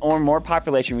 10 or more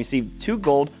population receive 2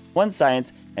 gold, 1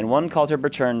 science, and 1 culture per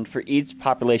turn for each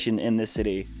population in this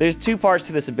city. There's 2 parts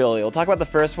to this ability. We'll talk about the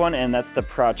first one, and that's the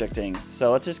projecting.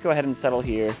 So let's just go ahead and settle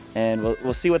here, and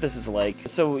we'll see what this is like.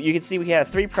 So you can see we have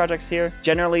 3 projects here.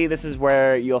 Generally, this is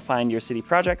where you'll find your city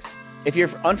projects. If you're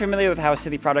unfamiliar with how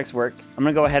city projects work, I'm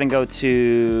gonna go ahead and go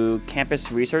to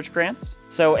campus research grants.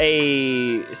 So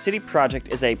a city project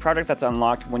is a project that's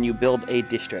unlocked when you build a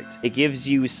district. It gives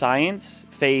you science,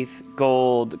 faith,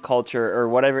 gold, culture, or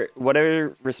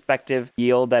whatever respective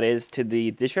yield that is to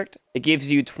the district. It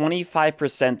gives you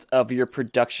 25% of your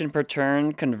production per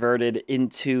turn converted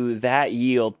into that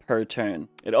yield per turn.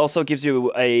 It also gives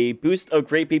you a boost of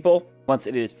great people once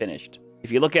it is finished.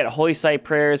 If you look at Holy Site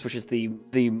Prayers, which is the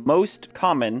most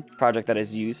common project that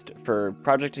is used for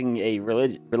projecting a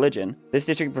religion, this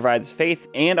district provides faith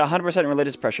and 100%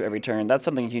 religious pressure every turn. That's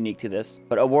something unique to this,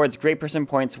 but awards great person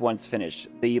points once finished.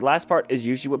 The last part is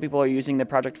usually what people are using the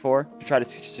project for, to try to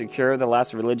secure the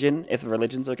last religion if the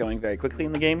religions are going very quickly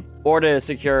in the game, or to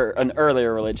secure an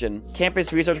earlier religion.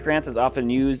 Campus research grants is often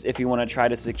used if you want to try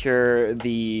to secure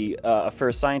the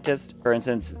first scientist. For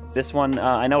instance, this one,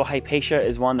 I know Hypatia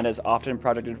is one that is often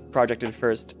projected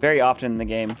first, very often in the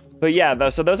game. But yeah,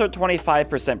 so those are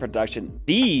 25% production.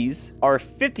 These are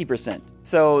 50%.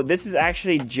 So this is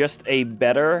actually just a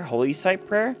better Holy Site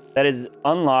Prayer that is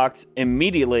unlocked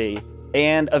immediately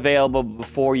and available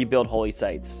before you build holy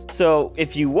sites. So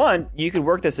if you want, you could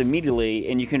work this immediately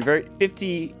and you convert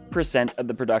 50% of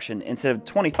the production instead of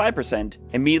 25%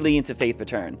 immediately into faith per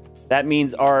turn. That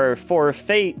means our 4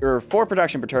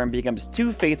 production per turn becomes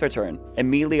 2 faith per turn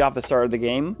immediately off the start of the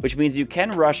game, which means you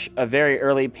can rush a very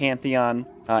early Pantheon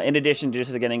in addition to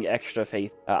just getting extra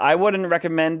faith. I wouldn't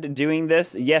recommend doing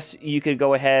this. Yes, you could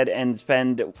go ahead and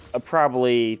spend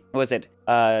probably, what was it,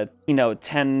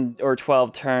 10 or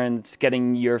 12 turns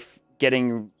getting your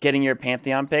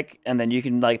Pantheon pick, and then you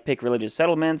can like pick religious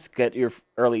settlements, get your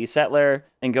early settler,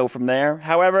 and go from there.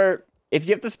 However, if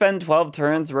you have to spend 12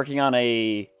 turns working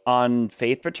on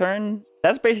faith per turn,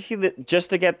 that's basically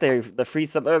just to get the free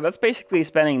settler. That's basically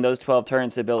spending those 12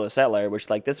 turns to build a settler,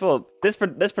 which like this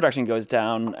production goes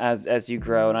down as you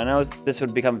grow, and I know this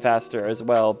would become faster as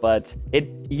well. But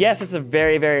yes, it's a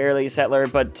very, very early settler,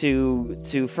 but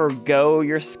to forgo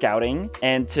your scouting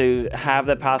and to have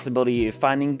the possibility of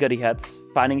finding goody huts,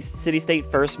 finding city-state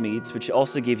first meets, which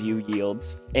also give you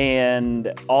yields,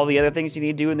 and all the other things you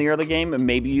need to do in the early game. And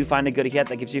maybe you find a goody hut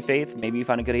that gives you faith. Maybe you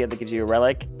find a goody hut that gives you a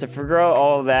relic. To forgo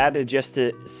all of that just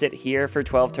to sit here for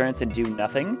 12 turns and do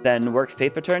nothing, then work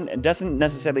faith per turn, it doesn't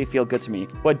necessarily feel good to me.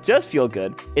 What does feel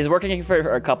good is working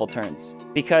for a couple turns.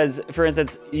 Because, for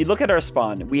instance, you look at our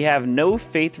spawn, we have no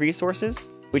faith resources,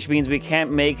 which means we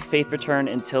can't make faith per turn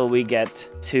until we get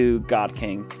to God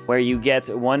King, where you get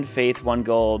 1 faith, 1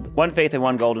 gold, 1 faith and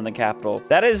 1 gold in the capital.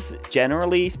 That is,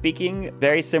 generally speaking,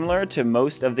 very similar to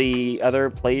most of the other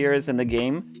players in the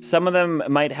game. Some of them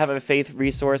might have a faith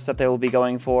resource that they will be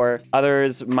going for.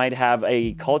 Others might have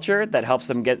a culture that helps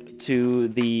them get to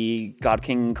the God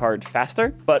King card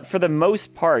faster. But for the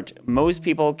most part, most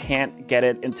people can't get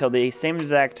it until the same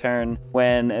exact turn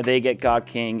when they get God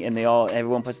King, and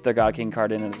everyone puts their God King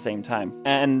card in at the same time.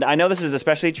 And I know this is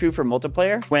especially true for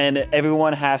multiplayer, when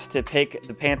everyone has to pick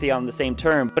the Pantheon on the same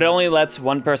turn, but it only lets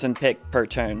 1 person pick per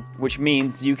turn, which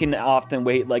means you can often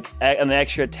wait like an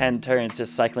extra 10 turns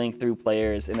just cycling through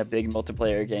players in a big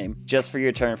multiplayer game just for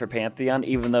your turn for Pantheon,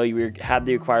 even though you had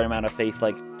the required amount of faith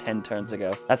like 10 turns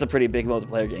ago. That's a pretty big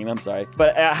multiplayer game, I'm sorry.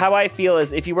 But how I feel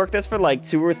is if you work this for like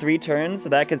 2 or 3 turns,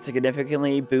 that could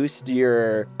significantly boost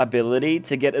your ability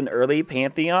to get an early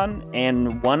Pantheon,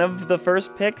 and one of the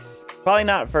first picks, probably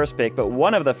not first pick, but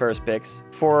one of the first picks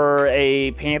for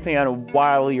a Pantheon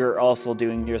while you're also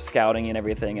doing your scouting and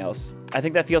everything else. I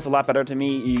think that feels a lot better to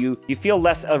me. You feel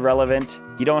less irrelevant.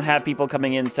 You don't have people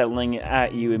coming in settling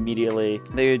at you immediately.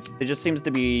 There just seems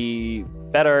to be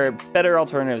better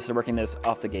alternatives to working this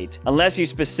off the gate. Unless you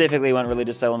specifically want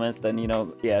religious settlements, then, you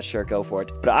know, yeah, sure, go for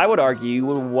it. But I would argue you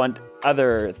would want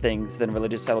other things than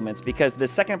religious settlements, because the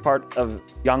second part of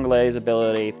Yongle's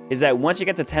ability is that once you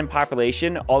get to 10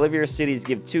 population, all of your cities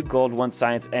give 2 gold, 1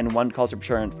 science, and 1 culture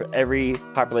turn for every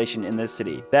population in this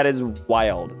city. That is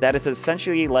wild. That is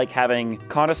essentially like having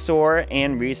connoisseur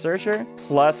and researcher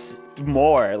plus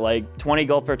more, like 20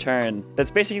 gold per turn.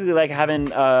 That's basically like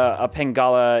having a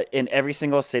Pengala in every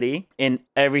single city, in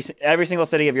every single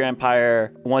city of your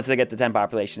empire once they get to 10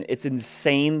 population. It's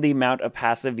insane the amount of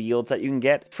passive yields that you can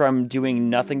get from doing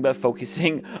nothing but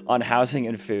focusing on housing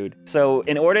and food. So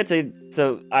in order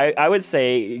to, I would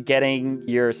say getting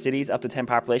your cities up to 10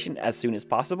 population as soon as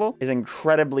possible is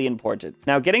incredibly important.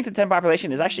 Now, getting to 10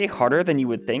 population is actually harder than you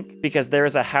would think because there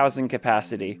is a housing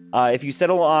capacity. If you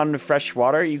settle on fresh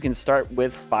water, you can start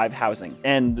with 5 housing.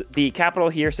 And the capital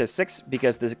here says 6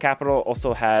 because the capital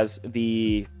also has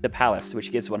the palace,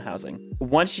 which gives 1 housing.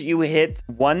 Once you hit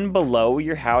 1 below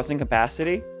your housing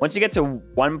capacity, once you get to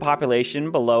 1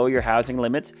 population below your housing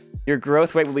limits, your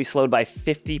growth rate will be slowed by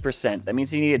 50%. That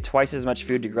means you needed twice as much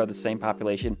food to grow the same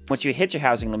population. Once you hit your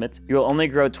housing limits, you will only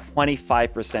grow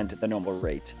 25% at the normal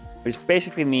rate, which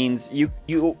basically means you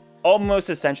almost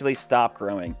essentially stop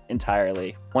growing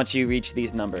entirely once you reach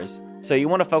these numbers. So you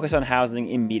want to focus on housing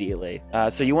immediately.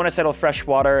 So you want to settle fresh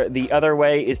water. The other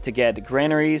way is to get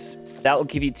granaries. That will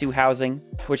give you 2 housing,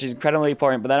 which is incredibly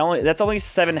important, but that's only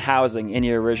 7 housing in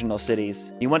your original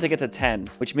cities. You want to get to 10,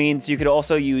 which means you could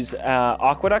also use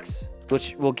aqueducts,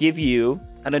 which will give you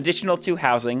an additional 2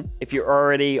 housing if you're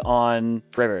already on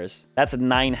rivers. That's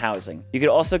 9 housing. You could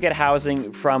also get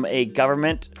housing from a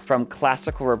government from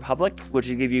Classical Republic, which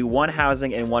will give you 1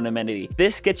 housing and 1 amenity.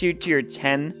 This gets you to your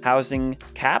 10 housing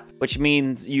cap, which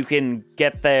means you can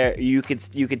get there. You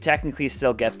could technically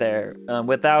still get there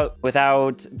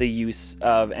without the use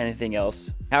of anything else.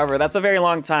 However, that's a very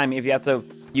long time if you have to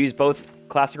use both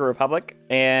Classical Republic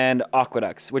and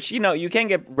aqueducts, which, you know, you can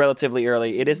get relatively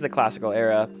early. It is the classical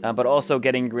era, but also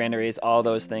getting granaries, all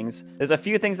those things. There's a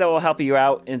few things that will help you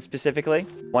out in specifically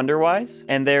wonder-wise,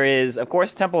 and there is, of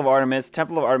course, Temple of Artemis.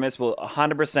 Temple of Artemis will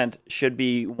 100% should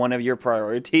be one of your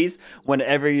priorities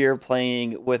whenever you're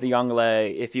playing with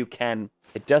Yongle, if you can.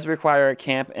 It does require a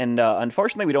camp, and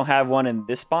unfortunately, we don't have one in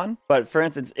this spawn, but for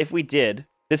instance, if we did,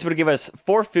 this would give us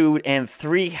 4 food and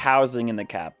 3 housing in the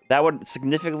cap. That would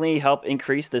significantly help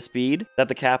increase the speed that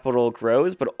the capital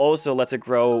grows, but also lets it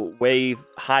grow way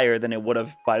higher than it would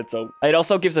have by its own. It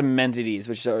also gives amenities,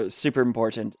 which are super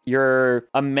important. Your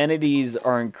amenities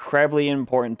are incredibly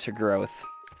important to growth.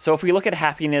 So if we look at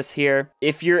happiness here,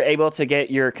 if you're able to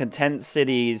get your content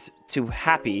cities to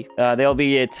happy, there'll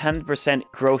be a 10%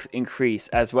 growth increase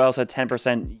as well as a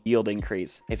 10% yield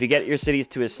increase. If you get your cities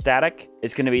to a static,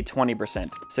 it's going to be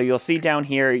 20%. So you'll see down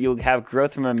here, you'll have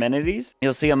growth from amenities.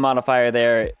 You'll see a modifier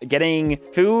there. Getting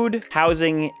food,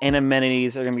 housing, and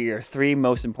amenities are going to be your 3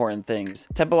 most important things.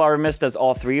 Temple Artemis does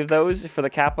all 3 of those for the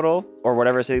capital or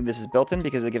whatever city this is built in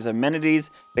because it gives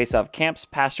amenities based off camps,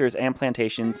 pastures, and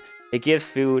plantations. It gives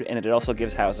food, and it also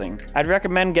gives housing. I'd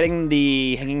recommend getting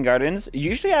the Hanging Gardens.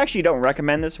 Usually, I actually don't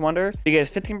recommend this wonder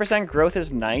because 15% growth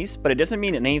is nice, but it doesn't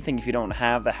mean anything if you don't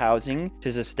have the housing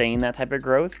to sustain that type of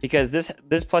growth, because this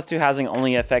 +2 housing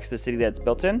only affects the city that's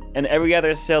built in, and every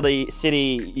other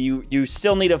city you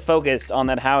still need to focus on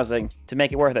that housing to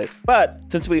make it worth it. But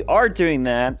since we are doing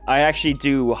that, I actually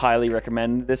do highly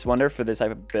recommend this wonder for this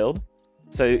type of build.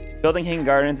 So building Hanging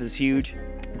Gardens is huge.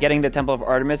 Getting the Temple of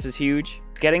Artemis is huge.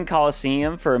 Getting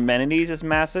Colosseum for amenities is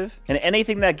massive. And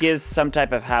anything that gives some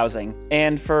type of housing.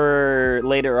 And for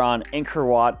later on, Angkor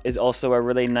Wat is also a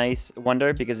really nice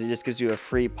wonder because it just gives you a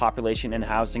free population and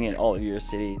housing in all of your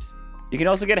cities. You can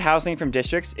also get housing from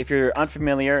districts. If you're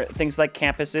unfamiliar, things like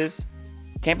campuses.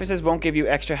 Campuses won't give you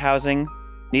extra housing.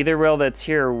 Neither will the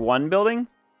tier 1 building,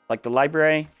 like the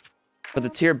library. But the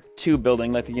tier 2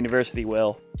 building, like the university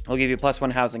will give you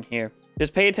 +1 housing here.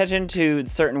 Just pay attention to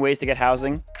certain ways to get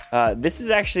housing. This is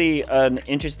actually an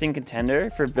interesting contender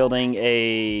for building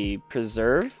a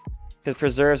preserve, because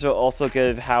preserves will also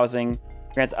give housing,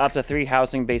 grants up to 3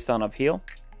 housing based on appeal.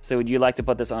 So would you like to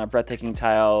put this on a breathtaking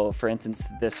tile, for instance,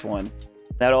 this one?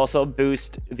 That will also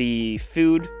boost the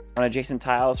food on adjacent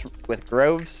tiles with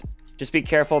groves. Just be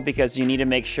careful because you need to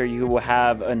make sure you will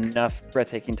have enough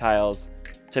breathtaking tiles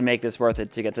to make this worth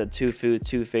it to get the 2 food,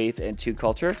 2 faith, and 2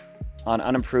 culture on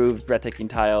unimproved breathtaking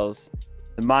tiles.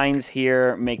 The mines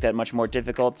here make that much more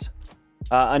difficult.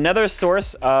 Another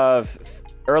source of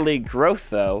early growth,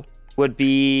 though, would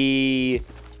be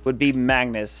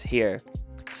Magnus here.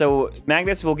 So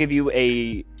Magnus will give you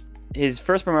a his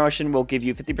first promotion will give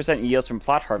you 50% yields from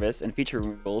plot harvest and feature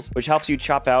removals, which helps you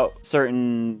chop out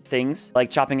certain things, like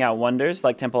chopping out wonders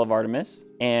like Temple of Artemis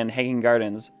and Hanging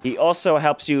Gardens. He also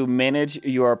helps you manage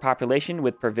your population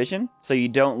with provision, so you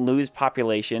don't lose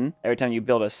population every time you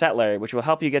build a settler, which will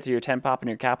help you get to your 10 pop in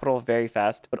your capital very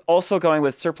fast. But also going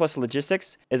with surplus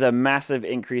logistics is a massive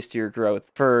increase to your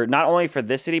growth, for not only for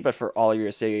this city, but for all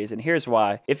your cities. And here's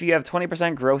why. If you have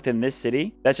 20% growth in this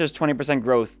city, that's just 20%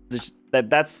 growth.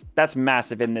 That's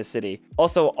massive in this city.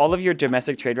 Also, all of your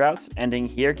domestic trade routes ending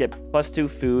here get +2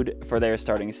 food for their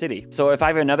starting city. So if I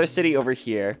have another city over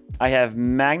here, I have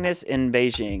Magnus in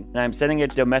Beijing, and I'm sending a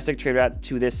domestic trade route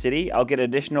to this city, I'll get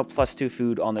additional +2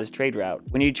 food on this trade route.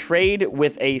 When you trade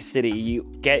with a city,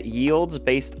 you get yields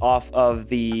based off of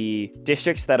the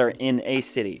districts that are in a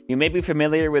city. You may be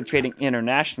familiar with trading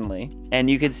internationally, and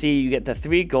you can see you get the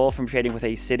 3 gold from trading with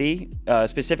a city,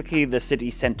 specifically the city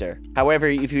center. However,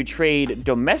 if you trade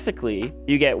domestically,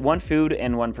 you get 1 food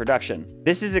and 1 production.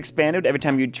 This is expanded every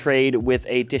time you trade with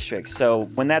a district. So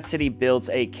when that city builds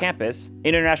a campus,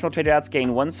 international trade routes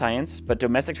gain 1 science, but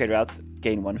domestic trade routes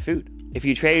gain 1 food. If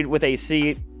you trade with a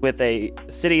city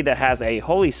that has a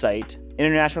holy site,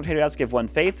 international trade routes give 1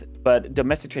 faith, but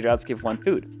domestic trade routes give 1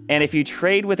 food. And if you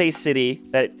trade with a city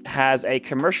that has a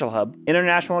commercial hub,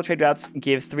 international trade routes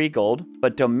give 3 gold,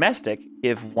 but domestic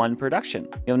give 1 production.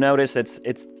 You'll notice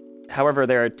however,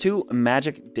 there are 2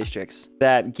 magic districts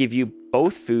that give you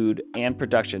both food and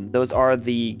production. Those are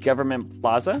the Government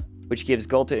Plaza, which gives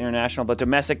gold to international, but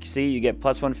domestic, see, you get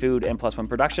 +1 food and +1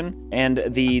 production. And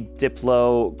the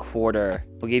Diplo Quarter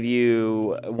will give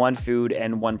you 1 food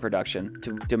and 1 production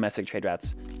to domestic trade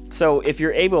routes. So if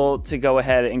you're able to go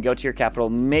ahead and go to your capital,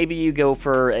 maybe you go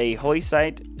for a holy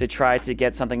site to try to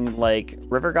get something like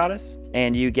River Goddess,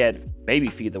 and you get maybe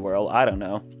Feed the World, I don't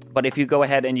know. But if you go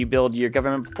ahead and you build your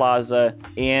Government Plaza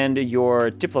and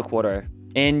your Diplo Quarter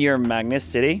in your Magnus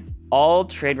City, all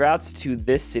trade routes to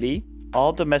this city,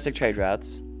 all domestic trade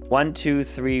routes, 1, 2,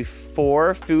 3,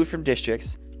 4 food from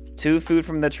districts, 2 food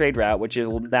from the trade route, which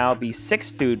will now be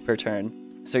 6 food per turn.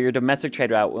 So your domestic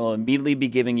trade route will immediately be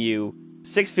giving you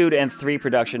 6 food and 3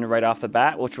 production right off the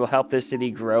bat, which will help this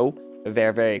city grow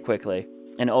very, very quickly,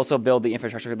 and also build the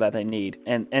infrastructure that they need.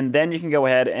 And then you can go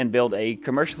ahead and build a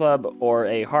commercial hub or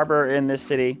a harbor in this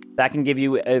city. That can give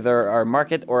you either a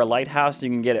market or a lighthouse. You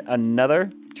can get another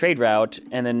trade route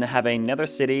and then have another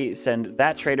city send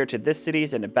that trader to this city,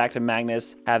 send it back to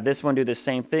Magnus, have this one do the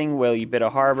same thing where you build a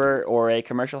harbor or a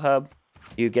commercial hub.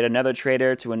 You get another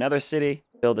trader to another city,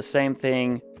 build the same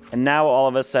thing. And now all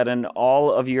of a sudden,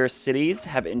 all of your cities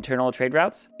have internal trade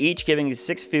routes, each giving you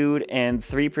 6 food and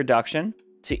 3 production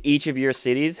to each of your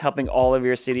cities, helping all of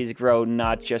your cities grow,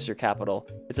 not just your capital.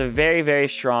 It's a very, very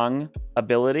strong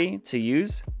ability to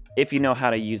use if you know how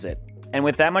to use it. And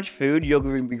with that much food, you'll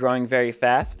be growing very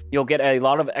fast. You'll get a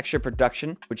lot of extra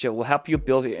production, which will help you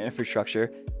build your infrastructure.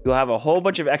 You'll have a whole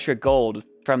bunch of extra gold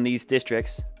from these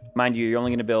districts. Mind you, you're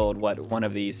only going to build, what, 1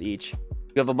 of these each.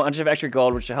 You have a bunch of extra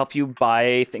gold, which will help you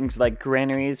buy things like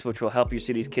granaries, which will help your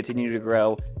cities continue to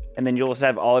grow. And then you'll also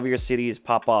have all of your cities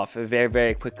pop off very,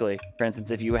 very quickly. For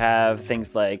instance, if you have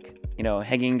things like, you know,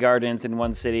 Hanging Gardens in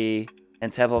one city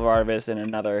and Temple of Artemis in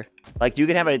another, like, you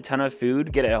can have a ton of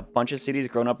food, get a bunch of cities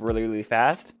grown up really, really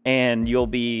fast, and you'll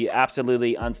be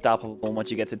absolutely unstoppable once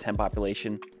you get to 10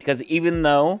 population. Because even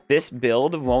though this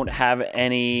build won't have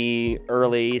any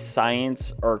early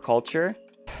science or culture,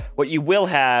 what you will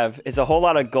have is a whole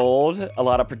lot of gold, a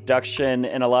lot of production,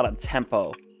 and a lot of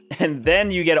tempo. And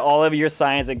then you get all of your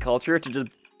science and culture to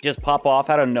just pop off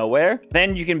out of nowhere.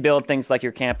 Then you can build things like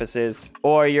your campuses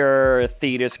or your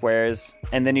theater squares.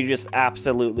 And then you just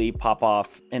absolutely pop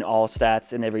off in all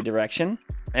stats in every direction.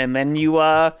 And then you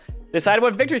decide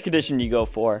what victory condition you go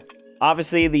for.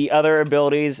 Obviously, the other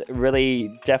abilities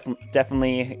really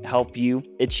definitely help you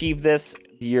achieve this.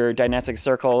 Your dynastic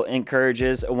circle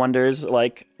encourages wonders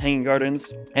like Hanging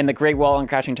Gardens, and the Great Wall and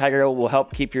Crouching Tiger will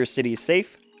help keep your city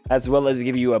safe, as well as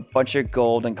give you a bunch of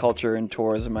gold and culture and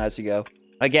tourism as you go.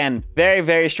 Again, very,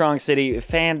 very strong city,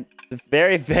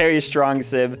 very, very strong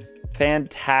civ,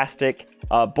 fantastic,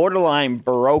 borderline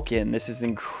broken. This is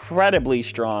incredibly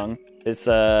strong. This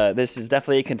is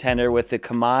definitely a contender with the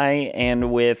Kublai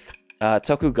and with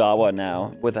Tokugawa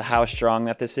now, with how strong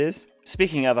that this is.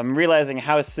 Speaking of, I'm realizing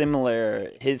how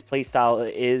similar his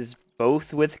playstyle is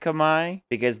both with Kublai,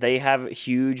 because they have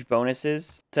huge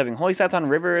bonuses to having holy sites on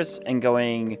rivers and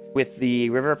going with the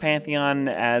river pantheon,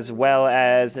 as well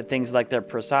as things like their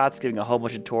prasats, giving a whole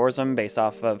bunch of tourism based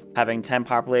off of having 10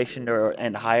 population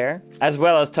and higher, as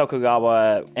well as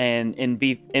Tokugawa and in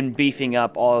beefing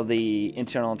up all of the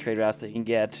internal trade routes that you can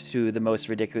get to the most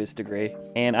ridiculous degree.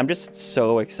 And I'm just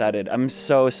so excited. I'm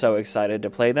so excited to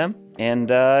play them. And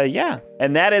yeah,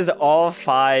 and that is all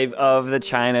 5 of the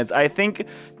Chinas. I think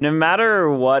no matter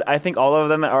what, I think all of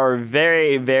them are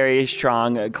very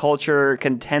strong culture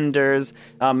contenders,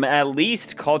 at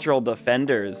least cultural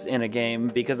defenders in a game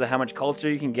because of how much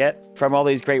culture you can get from all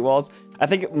these Great Walls. I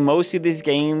think most of these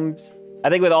games,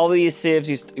 I think with all these civs,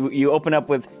 you open up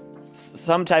with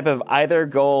some type of either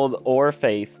gold or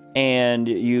faith, and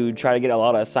you try to get a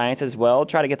lot of science as well.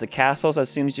 Try to get to castles as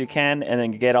soon as you can, and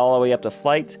then get all the way up to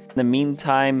flight. In the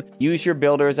meantime, use your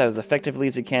builders as effectively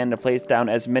as you can to place down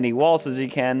as many walls as you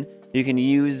can. You can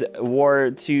use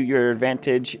war to your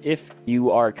advantage if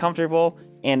you are comfortable,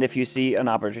 and if you see an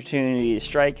opportunity to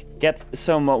strike, get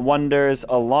some wonders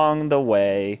along the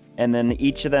way, and then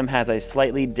each of them has a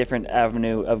slightly different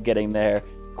avenue of getting there.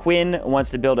 Qin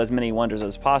wants to build as many wonders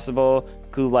as possible.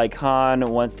 Kublai Khan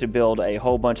wants to build a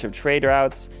whole bunch of trade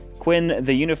routes. Qin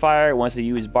the Unifier wants to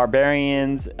use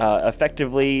barbarians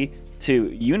effectively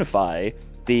to unify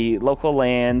the local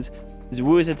lands.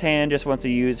 Zetain just wants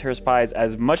to use her spies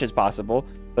as much as possible,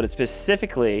 but it's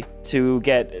specifically to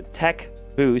get tech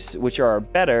boosts, which are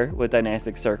better with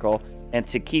Dynastic Circle, and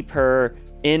to keep her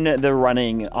in the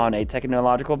running on a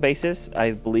technological basis,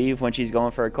 I believe, when she's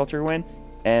going for a culture win.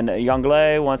 And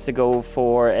Yongle wants to go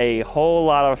for a whole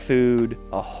lot of food,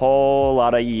 a whole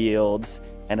lot of yields,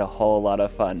 and a whole lot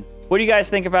of fun. What do you guys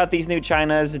think about these new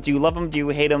Chinas? Do you love them? Do you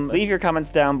hate them? Leave your comments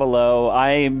down below. I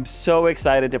am so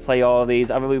excited to play all of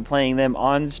these. I will be playing them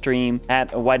on stream at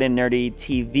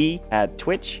whiteandnerdytv at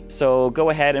Twitch. So go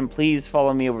ahead and please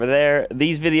follow me over there.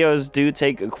 These videos do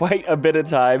take quite a bit of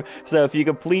time. So if you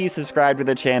could please subscribe to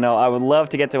the channel, I would love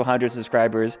to get to 100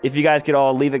 subscribers. If you guys could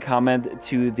all leave a comment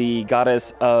to the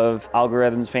goddess of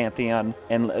algorithms pantheon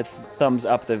and thumbs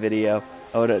up the video,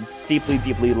 I would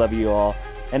deeply love you all.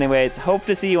 Anyways, hope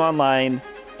to see you online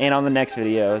and on the next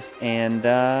videos, and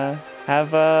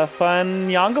have fun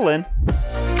Yongling.